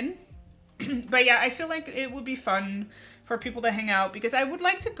join in? But yeah, I feel like it would be fun for people to hang out because I would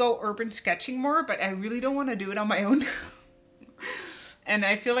like to go urban sketching more, but I really don't want to do it on my own. And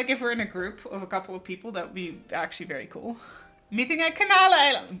I feel like if we're in a group of a couple of people, that would be actually very cool. Meeting at Canal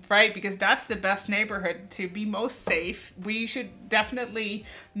Island, right? Because that's the best neighborhood to be most safe. We should definitely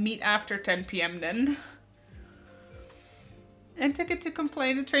meet after 10 p.m. then. And Ticket to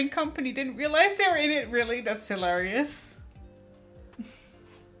Complain, a train company didn't realize they were in it. Really? That's hilarious.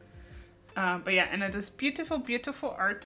 But yeah, and it is beautiful, beautiful art.